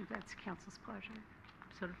information if that's council's pleasure.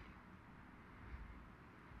 Absolutely.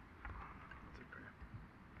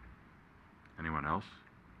 Anyone else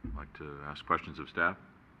like to ask questions of staff?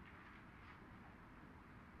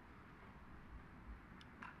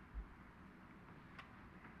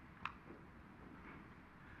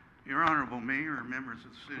 Your Honorable Mayor, members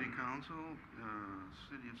of the City Council,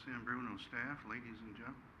 City of San Bruno staff, ladies and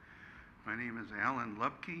gentlemen. My name is Alan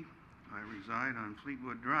Lupke. I reside on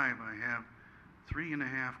Fleetwood Drive. I have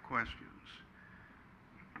 3.5 questions.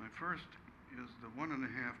 My first is the 1.5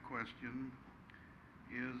 question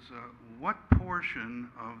is what portion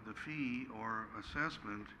of the fee or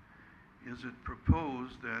assessment is it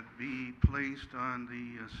proposed that be placed on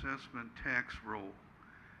the assessment tax roll?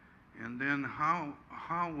 And then how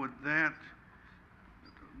would that,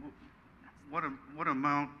 what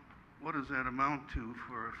does that amount to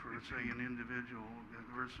for say an individual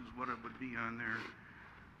versus what it would be on their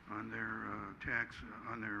tax,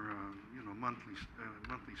 on their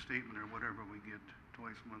monthly statement or whatever we get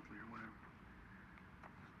twice monthly or whatever.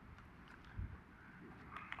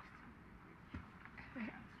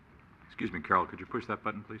 Excuse me, Carol, could you push that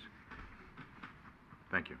button, please?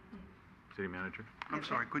 Thank you. City Manager? I'm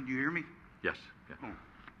sorry, could you hear me? Yes. Yeah. Oh.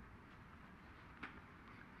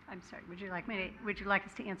 I'm sorry, would you like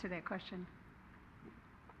us to answer that question?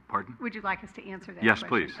 Pardon? Would you like us to answer that Yes,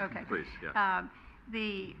 question? please. Okay. Please, yes.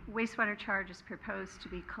 The wastewater charge is proposed to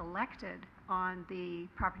be collected on the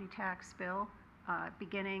property tax bill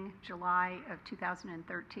beginning July of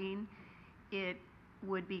 2013. It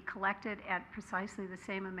would be collected at precisely the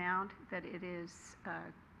same amount that it is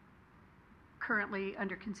currently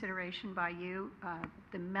under consideration by you.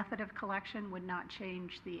 The method of collection would not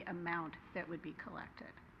change the amount that would be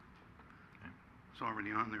collected. Okay. It's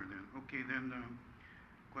already on there then. Okay, then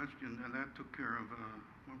question, that took care of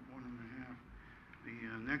 1.5.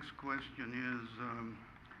 The next question is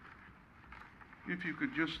if you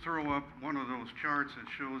could just throw up one of those charts that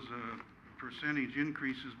shows percentage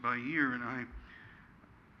increases by year, and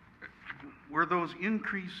were those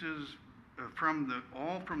increases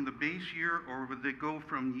all from the base year, or would they go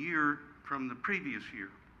from the previous year?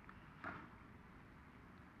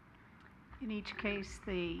 In each case,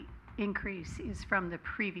 the increase is from the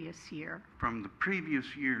previous year. From the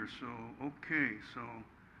previous year, so okay, so,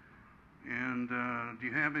 and do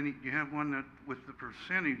you have one that with the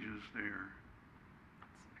percentages there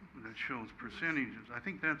that shows percentages? I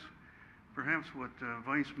think that's perhaps what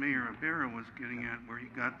Vice Mayor Ibarra was getting at, where he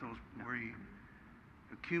got those, where he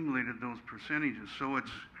accumulated those percentages. So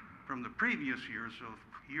it's from the previous year. So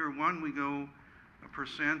year one we go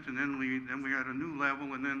 1%, and then we at a new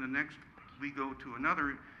level, and then the next we go to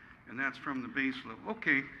another, and that's from the base level.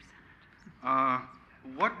 Okay.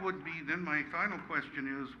 What would be then? My final question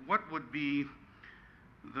is, what would be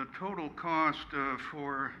the total cost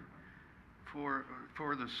for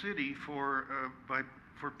the city for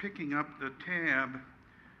picking up the tab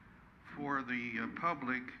for the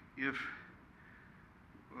public if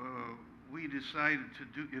we decided to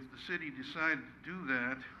do, if the city decided to do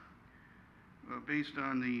that based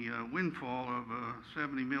on the windfall of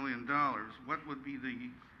 $70 million, what would be the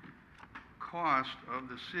cost of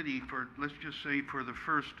the city for, let's just say, for the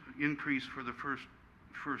first increase for the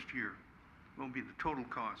first year? What would be the total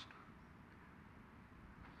cost?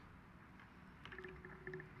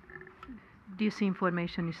 This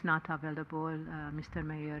information is not available, Mr.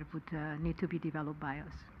 Mayor, would need to be developed by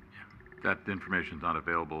us. That information is not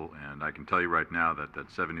available, and I can tell you right now that that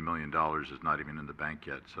 $70 million is not even in the bank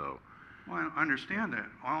yet, so. Well, I understand that.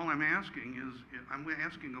 All I'm asking is, I'm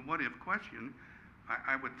asking a what-if question.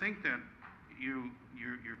 I would think that you're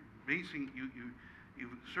basing, you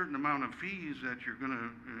certain amount of fees that you're going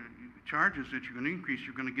to, charges that you're going to increase,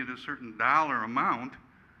 you're going to get a certain dollar amount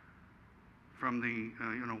from the,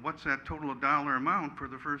 what's that total dollar amount for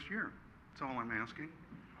the first year? That's all I'm asking.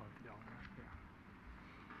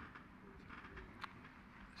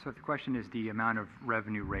 So if the question is the amount of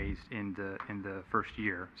revenue raised in the first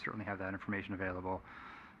year, certainly have that information available.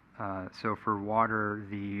 So for water,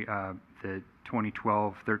 the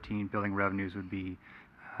 2012-13 billing revenues would be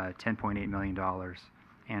 $10.8 million,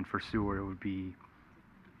 and for sewer it would be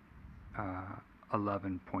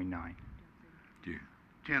 11.9. Do you?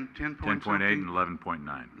 10 10.8 point something? and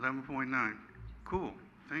 11.9. 11.9. Cool,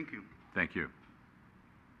 thank you. Thank you.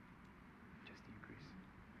 Just the increase.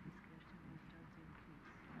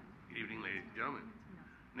 Good evening, ladies and gentlemen.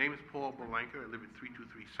 Name is Paul Bolanka. I live at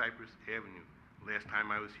 323 Cypress Avenue. Last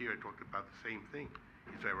time I was here, I talked about the same thing.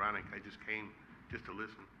 It's ironic, I just came just to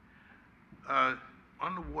listen.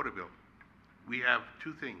 On the water bill, we have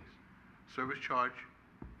two things: service charge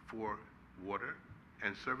for water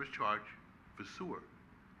and service charge for sewer.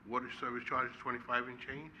 Water service charge is 25 and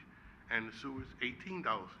change, and the sewer is $18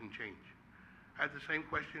 and change. I had the same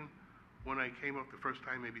question when I came up the first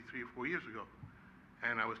time, maybe 3 or 4 years ago,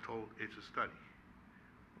 and I was told it's a study.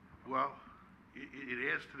 Well, it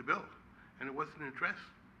adds to the bill, and it wasn't addressed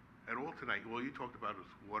at all tonight. All you talked about was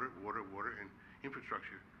water, and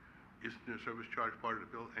infrastructure. Isn't the service charge part of the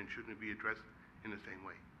bill, and shouldn't it be addressed in the same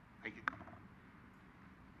way? Thank you.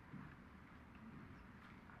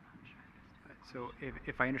 So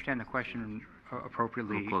if I understand the question A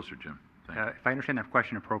appropriately. little closer, Jim. Thank you. If I understand that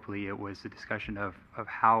question appropriately, it was the discussion of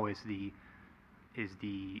how is the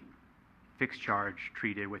fixed charge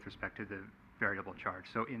treated with respect to the variable charge.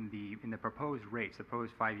 So in the proposed rates, the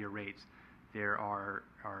proposed 5-year rates, there are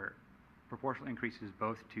proportional increases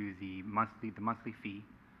both to the monthly fee,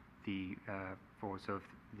 so if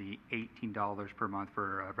the $18 per month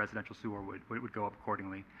for residential sewer would go up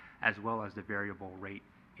accordingly, as well as the variable rate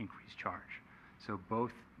increase charge. So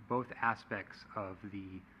both aspects of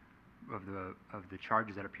the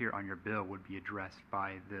charges that appear on your bill would be addressed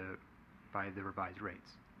by the revised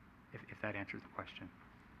rates, if that answers the question.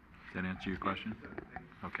 Does that answer your question?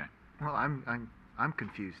 Okay. Well, I'm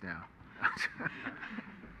confused now.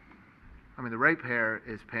 I mean, the ratepayer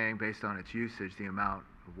is paying based on its usage, the amount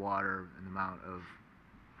of water and the amount of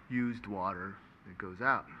used water that goes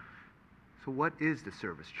out. So what is the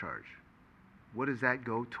service charge? What does that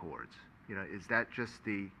go towards? You know, is that just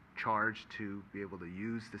the charge to be able to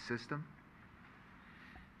use the system?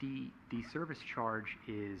 The service charge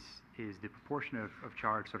is the proportion of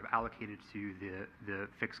charge sort of allocated to the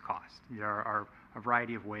fixed cost. There are a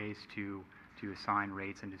variety of ways to assign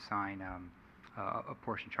rates and to assign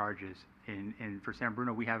apportion charges. And for San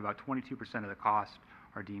Bruno, we have about 22% of the cost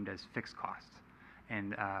are deemed as fixed costs,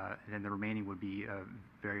 and then the remaining would be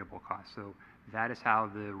variable costs. So that is how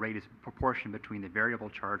the rate is proportioned between the variable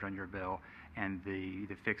charge on your bill and the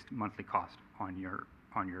fixed monthly cost on your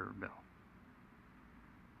bill.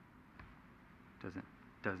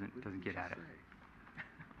 Doesn't get at it.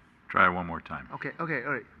 Try it one more time. Okay, all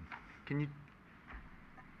right.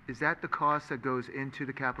 Is that the cost that goes into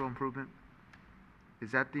the capital improvement?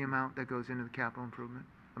 Is that the amount that goes into the capital improvement?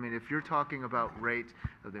 I mean, if you're talking about rates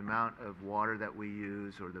of the amount of water that we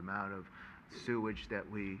use or the amount of sewage that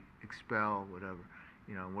we expel, whatever,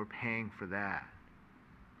 you know, and we're paying for that,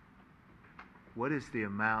 what is the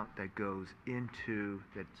amount that goes into,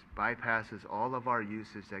 that bypasses all of our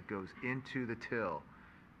usage, that goes into the till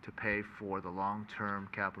to pay for the long-term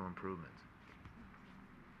capital improvements?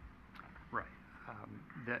 Right.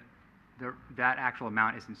 That actual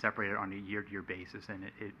amount isn't separated on a year-to-year basis, and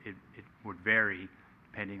it would vary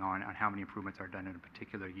depending on how many improvements are done in a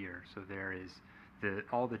particular year. So there is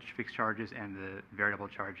all the fixed charges and the variable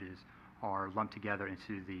charges are lumped together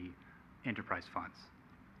into the enterprise funds.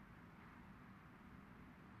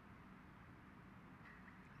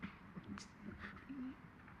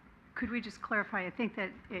 Could we just clarify? I think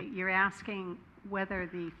that you're asking whether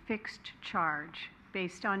the fixed charge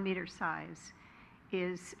based on meter size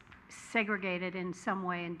is segregated in some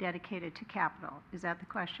way and dedicated to capital. Is that the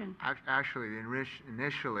question? Actually,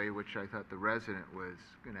 initially, which I thought the resident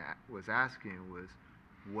was asking, was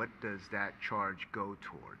what does that charge go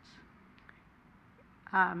towards?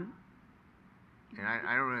 And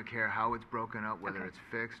I don't really care how it's broken up, whether it's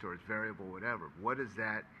fixed or it's variable, whatever. What is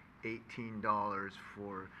that $18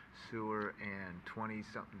 for sewer and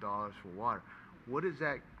 $20-something for water? What does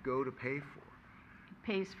that go to pay for?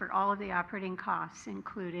 Pays for all of the operating costs,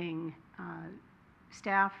 including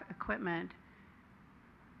staff, equipment,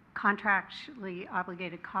 contractually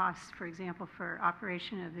obligated costs, for example, for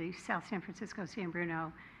operation of the South San Francisco San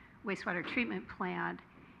Bruno wastewater treatment plant,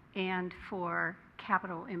 and for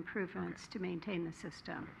capital improvements to maintain the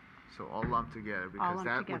system. So all lumped together, All because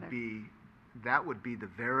lumped that would be the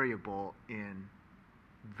variable in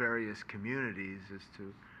various communities as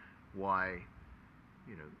to why,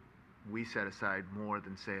 you know, we set aside more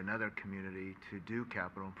than, say, another community to do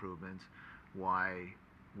capital improvements, why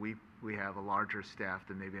we have a larger staff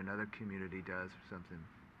than maybe another community does or something.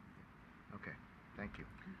 Okay, thank you.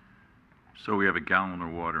 So we have a gallon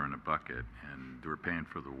of water in a bucket, and we're paying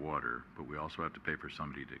for the water, but we also have to pay for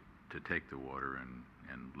somebody to take the water and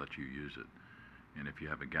let you use it. And if you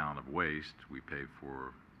have a gallon of waste, we pay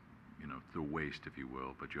for, you know, the waste, if you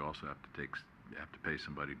will, but you also have to pay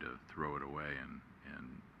somebody to throw it away and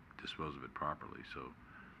dispose of it properly. So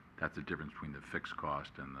that's the difference between the fixed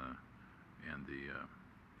cost and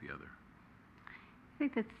the other. I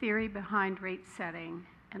think the theory behind rate setting,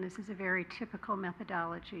 and this is a very typical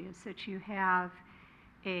methodology, is that you have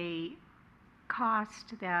a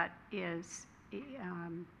cost that is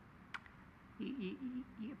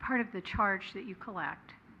part of the charge that you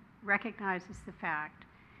collect recognizes the fact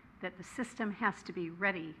that the system has to be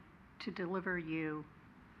ready to deliver you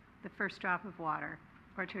the first drop of water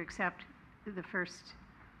or to accept the first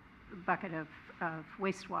bucket of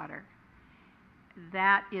wastewater.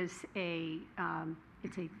 That is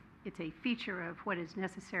it's a feature of what is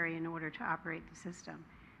necessary in order to operate the system.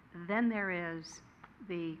 Then there is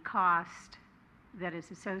the cost that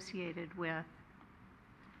is associated with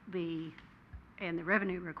the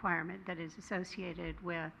revenue requirement that is associated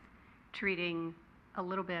with treating a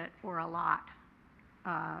little bit or a lot,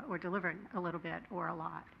 or delivering a little bit or a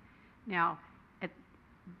lot. Now,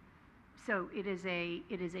 so it is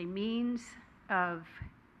a means of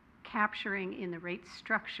capturing in the rate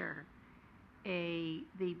structure the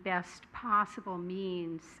best possible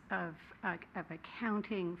means of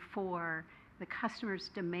accounting for the customer's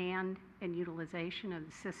demand and utilization of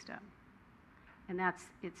the system. And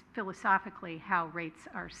it's philosophically how rates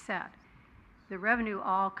are set. The revenue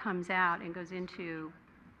all comes out and goes into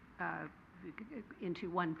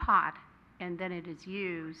one pot, and then it is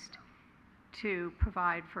used to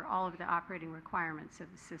provide for all of the operating requirements of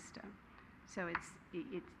the system. So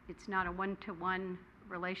it's not a one-to-one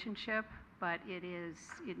relationship, but it is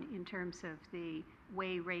in terms of the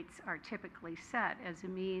way rates are typically set as a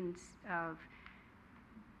means of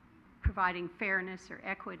providing fairness or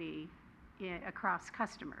equity across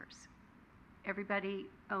customers. Everybody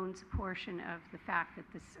owns a portion of the fact that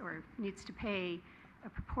this, or needs to pay a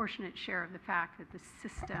proportionate share of the fact that the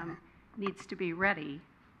system needs to be ready,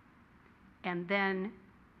 and then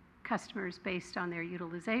customers, based on their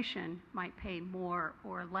utilization, might pay more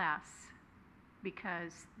or less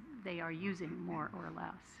because they are using more or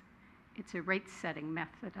less. It's a rate-setting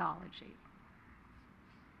methodology.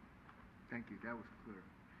 Thank you. That was clear.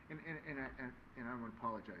 And I want to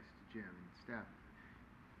apologize to Jim and staff.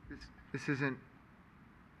 This isn't.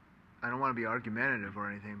 I don't want to be argumentative or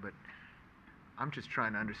anything, but I'm just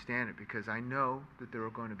trying to understand it because I know that there are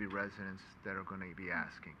going to be residents that are going to be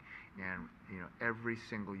asking, and every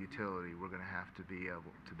single utility we're going to have to be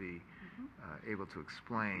able to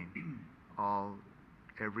explain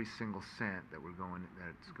every single cent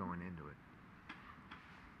that's going into it.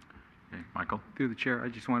 Okay, Michael? Through the chair, I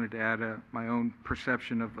just wanted to add my own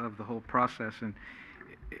perception of the whole process, and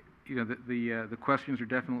the questions are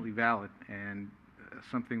definitely valid, and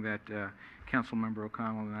something that Councilmember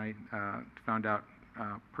O'Connell and I found out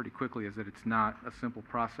pretty quickly is that it's not a simple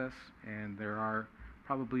process, and there are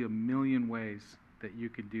probably a million ways that you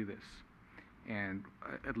could do this. And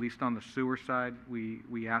at least on the sewer side,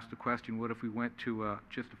 we asked the question, what if we went to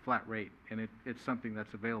just a flat rate? And it's something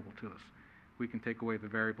that's available to us. We can take away the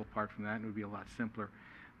variable part from that, and it would be a lot simpler.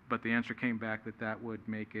 But the answer came back that would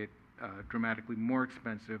make it dramatically more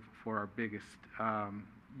expensive for our biggest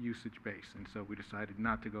usage base. And so we decided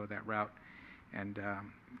not to go that route and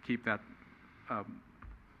keep that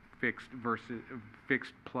fixed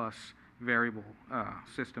plus variable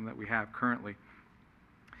system that we have currently.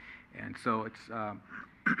 And so it's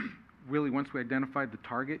really, once we identified the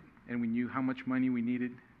target and we knew how much money we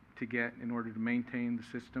needed to get in order to maintain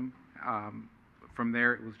the system, from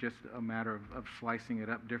there it was just a matter of slicing it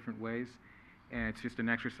up different ways. And it's just an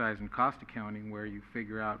exercise in cost accounting where you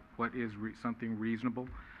figure out what is something reasonable.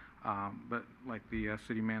 But like the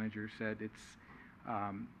city manager said,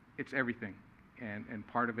 it's everything. And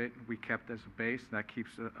part of it we kept as a base. That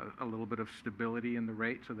keeps a little bit of stability in the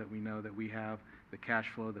rate so that we know that we have the cash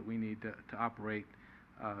flow that we need to operate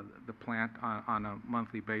the plant on a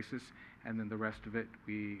monthly basis. And then the rest of it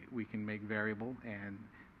we can make variable, and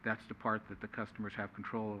that's the part that the customers have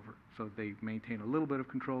control over. So they maintain a little bit of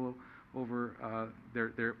control over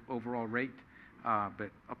their overall rate, but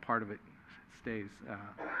a part of it stays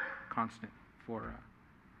constant for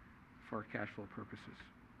cash flow purposes.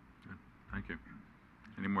 Good. Thank you.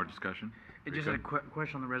 Any more discussion? Just a quick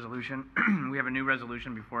question on the resolution. We have a new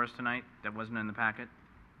resolution before us tonight that wasn't in the packet.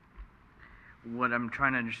 what I'm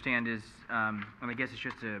trying to understand is, and I guess it's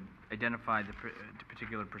just to identify the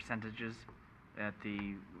particular percentages at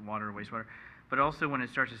the water, wastewater, but also when it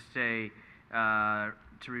starts to say,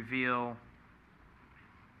 to reveal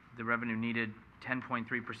the revenue needed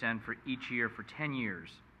 10.3% for each year for 10 years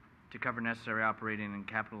to cover necessary operating and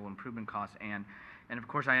capital improvement costs, and of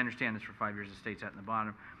course I understand this for 5 years, it states that in the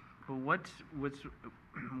bottom, but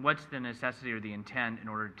what's the necessity or the intent in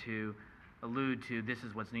order to allude to this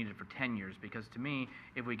is what's needed for 10 years? Because to me,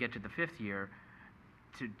 if we get to the 5th year,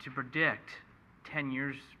 to predict 10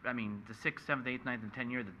 years, I mean, the 6th, 7th, 8th, 9th, and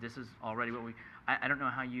 10th year, that this is already what I don't know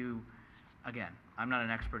how you, again, I'm not an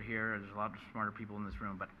expert here, there's a lot of smarter people in this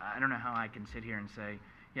room, but I don't know how I can sit here and say,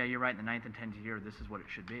 yeah, you're right, in the 9th and 10th year, this is what it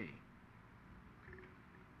should be.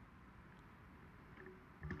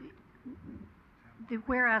 The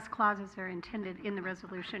whereas clauses are intended in the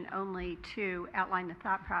resolution only to outline the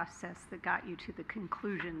thought process that got you to the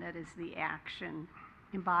conclusion that is the action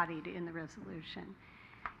embodied in the resolution.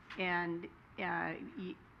 And these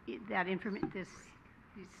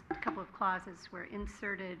couple of clauses were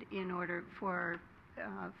inserted in order for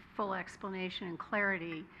full explanation and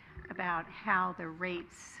clarity about how the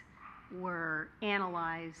rates were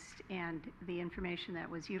analyzed and the information that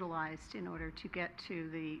was utilized in order to get to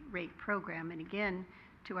the rate program. And again,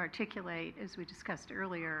 to articulate, as we discussed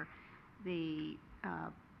earlier, the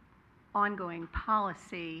ongoing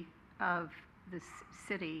policy of the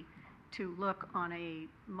city to look on a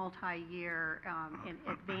multi-year and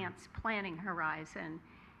advanced planning horizon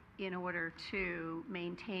in order to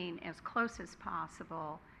maintain as close as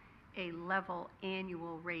possible a level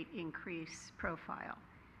annual rate increase profile.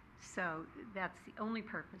 So that's the only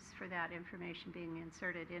purpose for that information being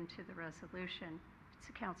inserted into the resolution. It's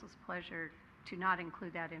the council's pleasure to not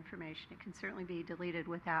include that information. It can certainly be deleted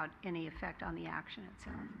without any effect on the action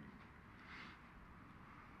itself.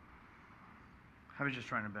 I was just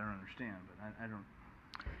trying to better understand, but I don't,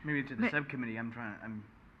 maybe to the subcommittee,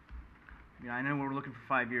 I know we're looking for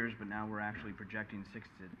 5 years, but now we're actually projecting 6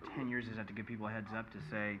 to 10 years. Is that to give people a heads up to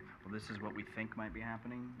say, well, this is what we think might be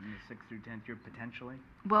happening in the 6th through 10th year potentially?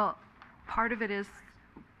 Well, part of it is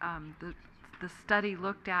the study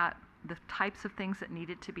looked at the types of things that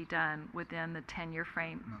needed to be done within the 10-year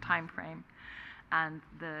time frame, and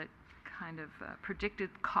the kind of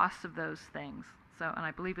predicted costs of those things. So, and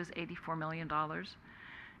I believe it was $84 million.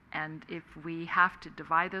 And if we have to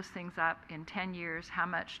divide those things up in 10 years, how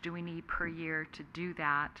much do we need per year to do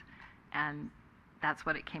that? And that's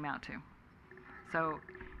what it came out to. So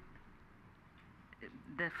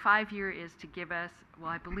the 5-year is to give us,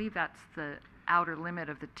 well, I believe that's the outer limit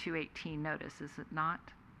of the 218 notice, is it not?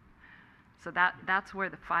 So that's where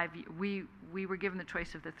the 5-year, we were given the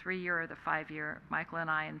choice of the 3-year or the 5-year. Michael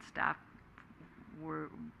and I and staff were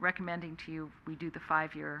recommending to you we do the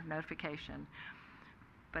 5-year notification.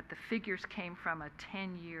 But the figures came from a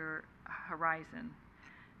 10-year horizon.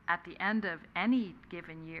 At the end of any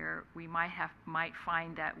given year, we might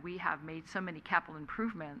find that we have made so many capital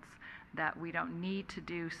improvements that we don't need to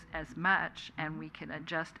do as much, and we can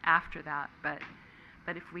adjust after that. But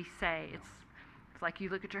if we say it's like you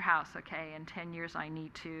look at your house, okay, in 10 years I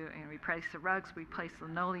need to replace the rugs, replace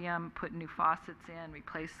linoleum, put new faucets in,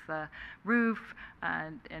 replace the roof,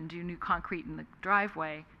 and do new concrete in the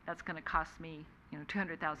driveway. That's going to cost me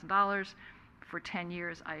 $200,000. For 10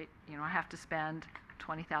 years, I have to spend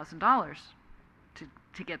 $20,000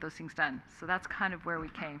 to get those things done. So that's kind of where we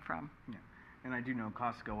came from. Yeah. And I do know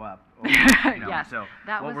costs go up. Yes, so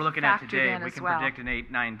that what was we're looking at factored today, in we as can well. predict in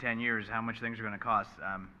 8, 9, 10 years how much things are going to cost.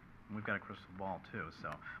 We've got a crystal ball too.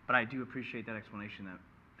 So, but I do appreciate that explanation. That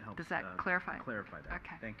helps. Does that clarify? Clarify that.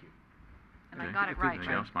 Okay. Thank you. And I got it right,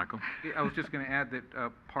 Anything else, Michael? Yeah, I was just going to add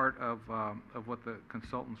that part of what the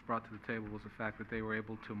consultants brought to the table was the fact that they were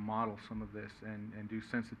able to model some of this and do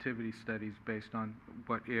sensitivity studies based on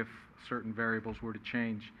what if certain variables were to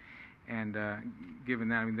change. And given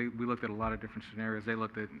that, I mean, we looked at a lot of different scenarios. They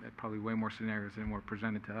looked at probably way more scenarios than were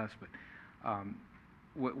presented to us. But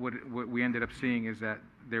what we ended up seeing is that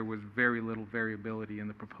there was very little variability in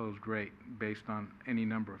the proposed rate based on any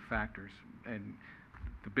number of factors. And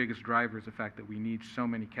the biggest driver is the fact that we need so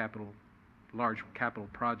many large capital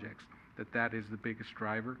projects, that is the biggest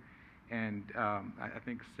driver. And I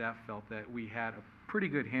think staff felt that we had a pretty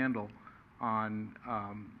good handle on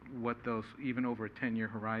what those, even over a 10-year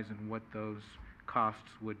horizon, what those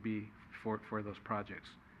costs would be for those projects.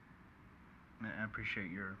 I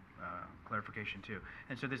appreciate your clarification too.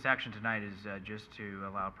 And so this action tonight is just to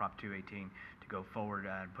allow Prop 218 to go forward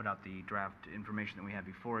and put out the draft information that we have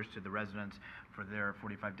before us to the residents for their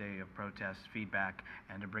 45-day of protest feedback,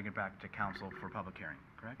 and to bring it back to council for public hearing,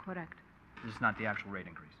 correct? Correct. This is not the actual rate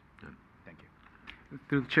increase. Good. Thank you.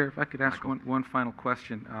 Through the chair, if I could ask one final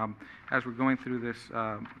question. As we're going through this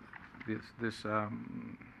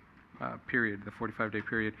period, the 45-day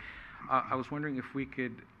period, I was wondering if we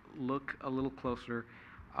could look a little closer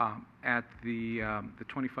at the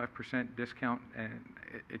 25% discount, and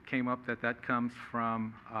it came up that comes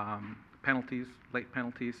from penalties, late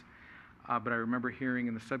penalties. But I remember hearing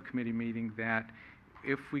in the subcommittee meeting that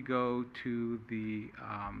if we go to the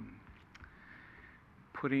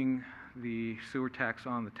putting the sewer tax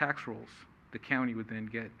on the tax rolls, the county would then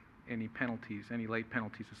get any penalties, any late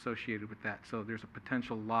penalties associated with that. So there's a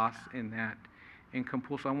potential loss in that income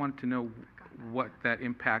pool. So I wanted to know what that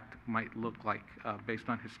impact might look like based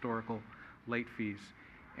on historical late fees,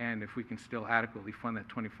 and if we can still adequately fund that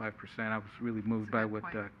 25%. I was really moved by what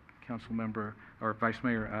Council Member or Vice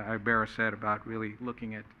Mayor Ibarra said about really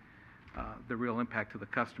looking at the real impact to the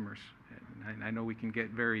customers. And I know we can get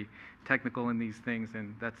very technical in these things,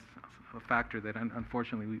 and that's a factor that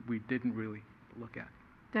unfortunately we didn't really look at.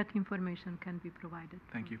 That information can be provided.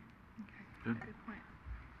 Thank you. Good. Good point.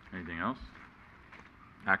 Anything else?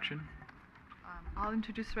 Action? I'll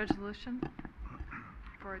introduce resolution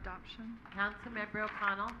for adoption. Councilmember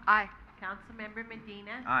O'Connell. Aye. Councilmember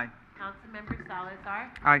Medina. Aye. Councilmember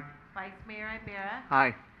Salazar. Aye. Vice Mayor Ibarra.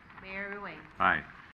 Aye. Mayor Ruane. Aye.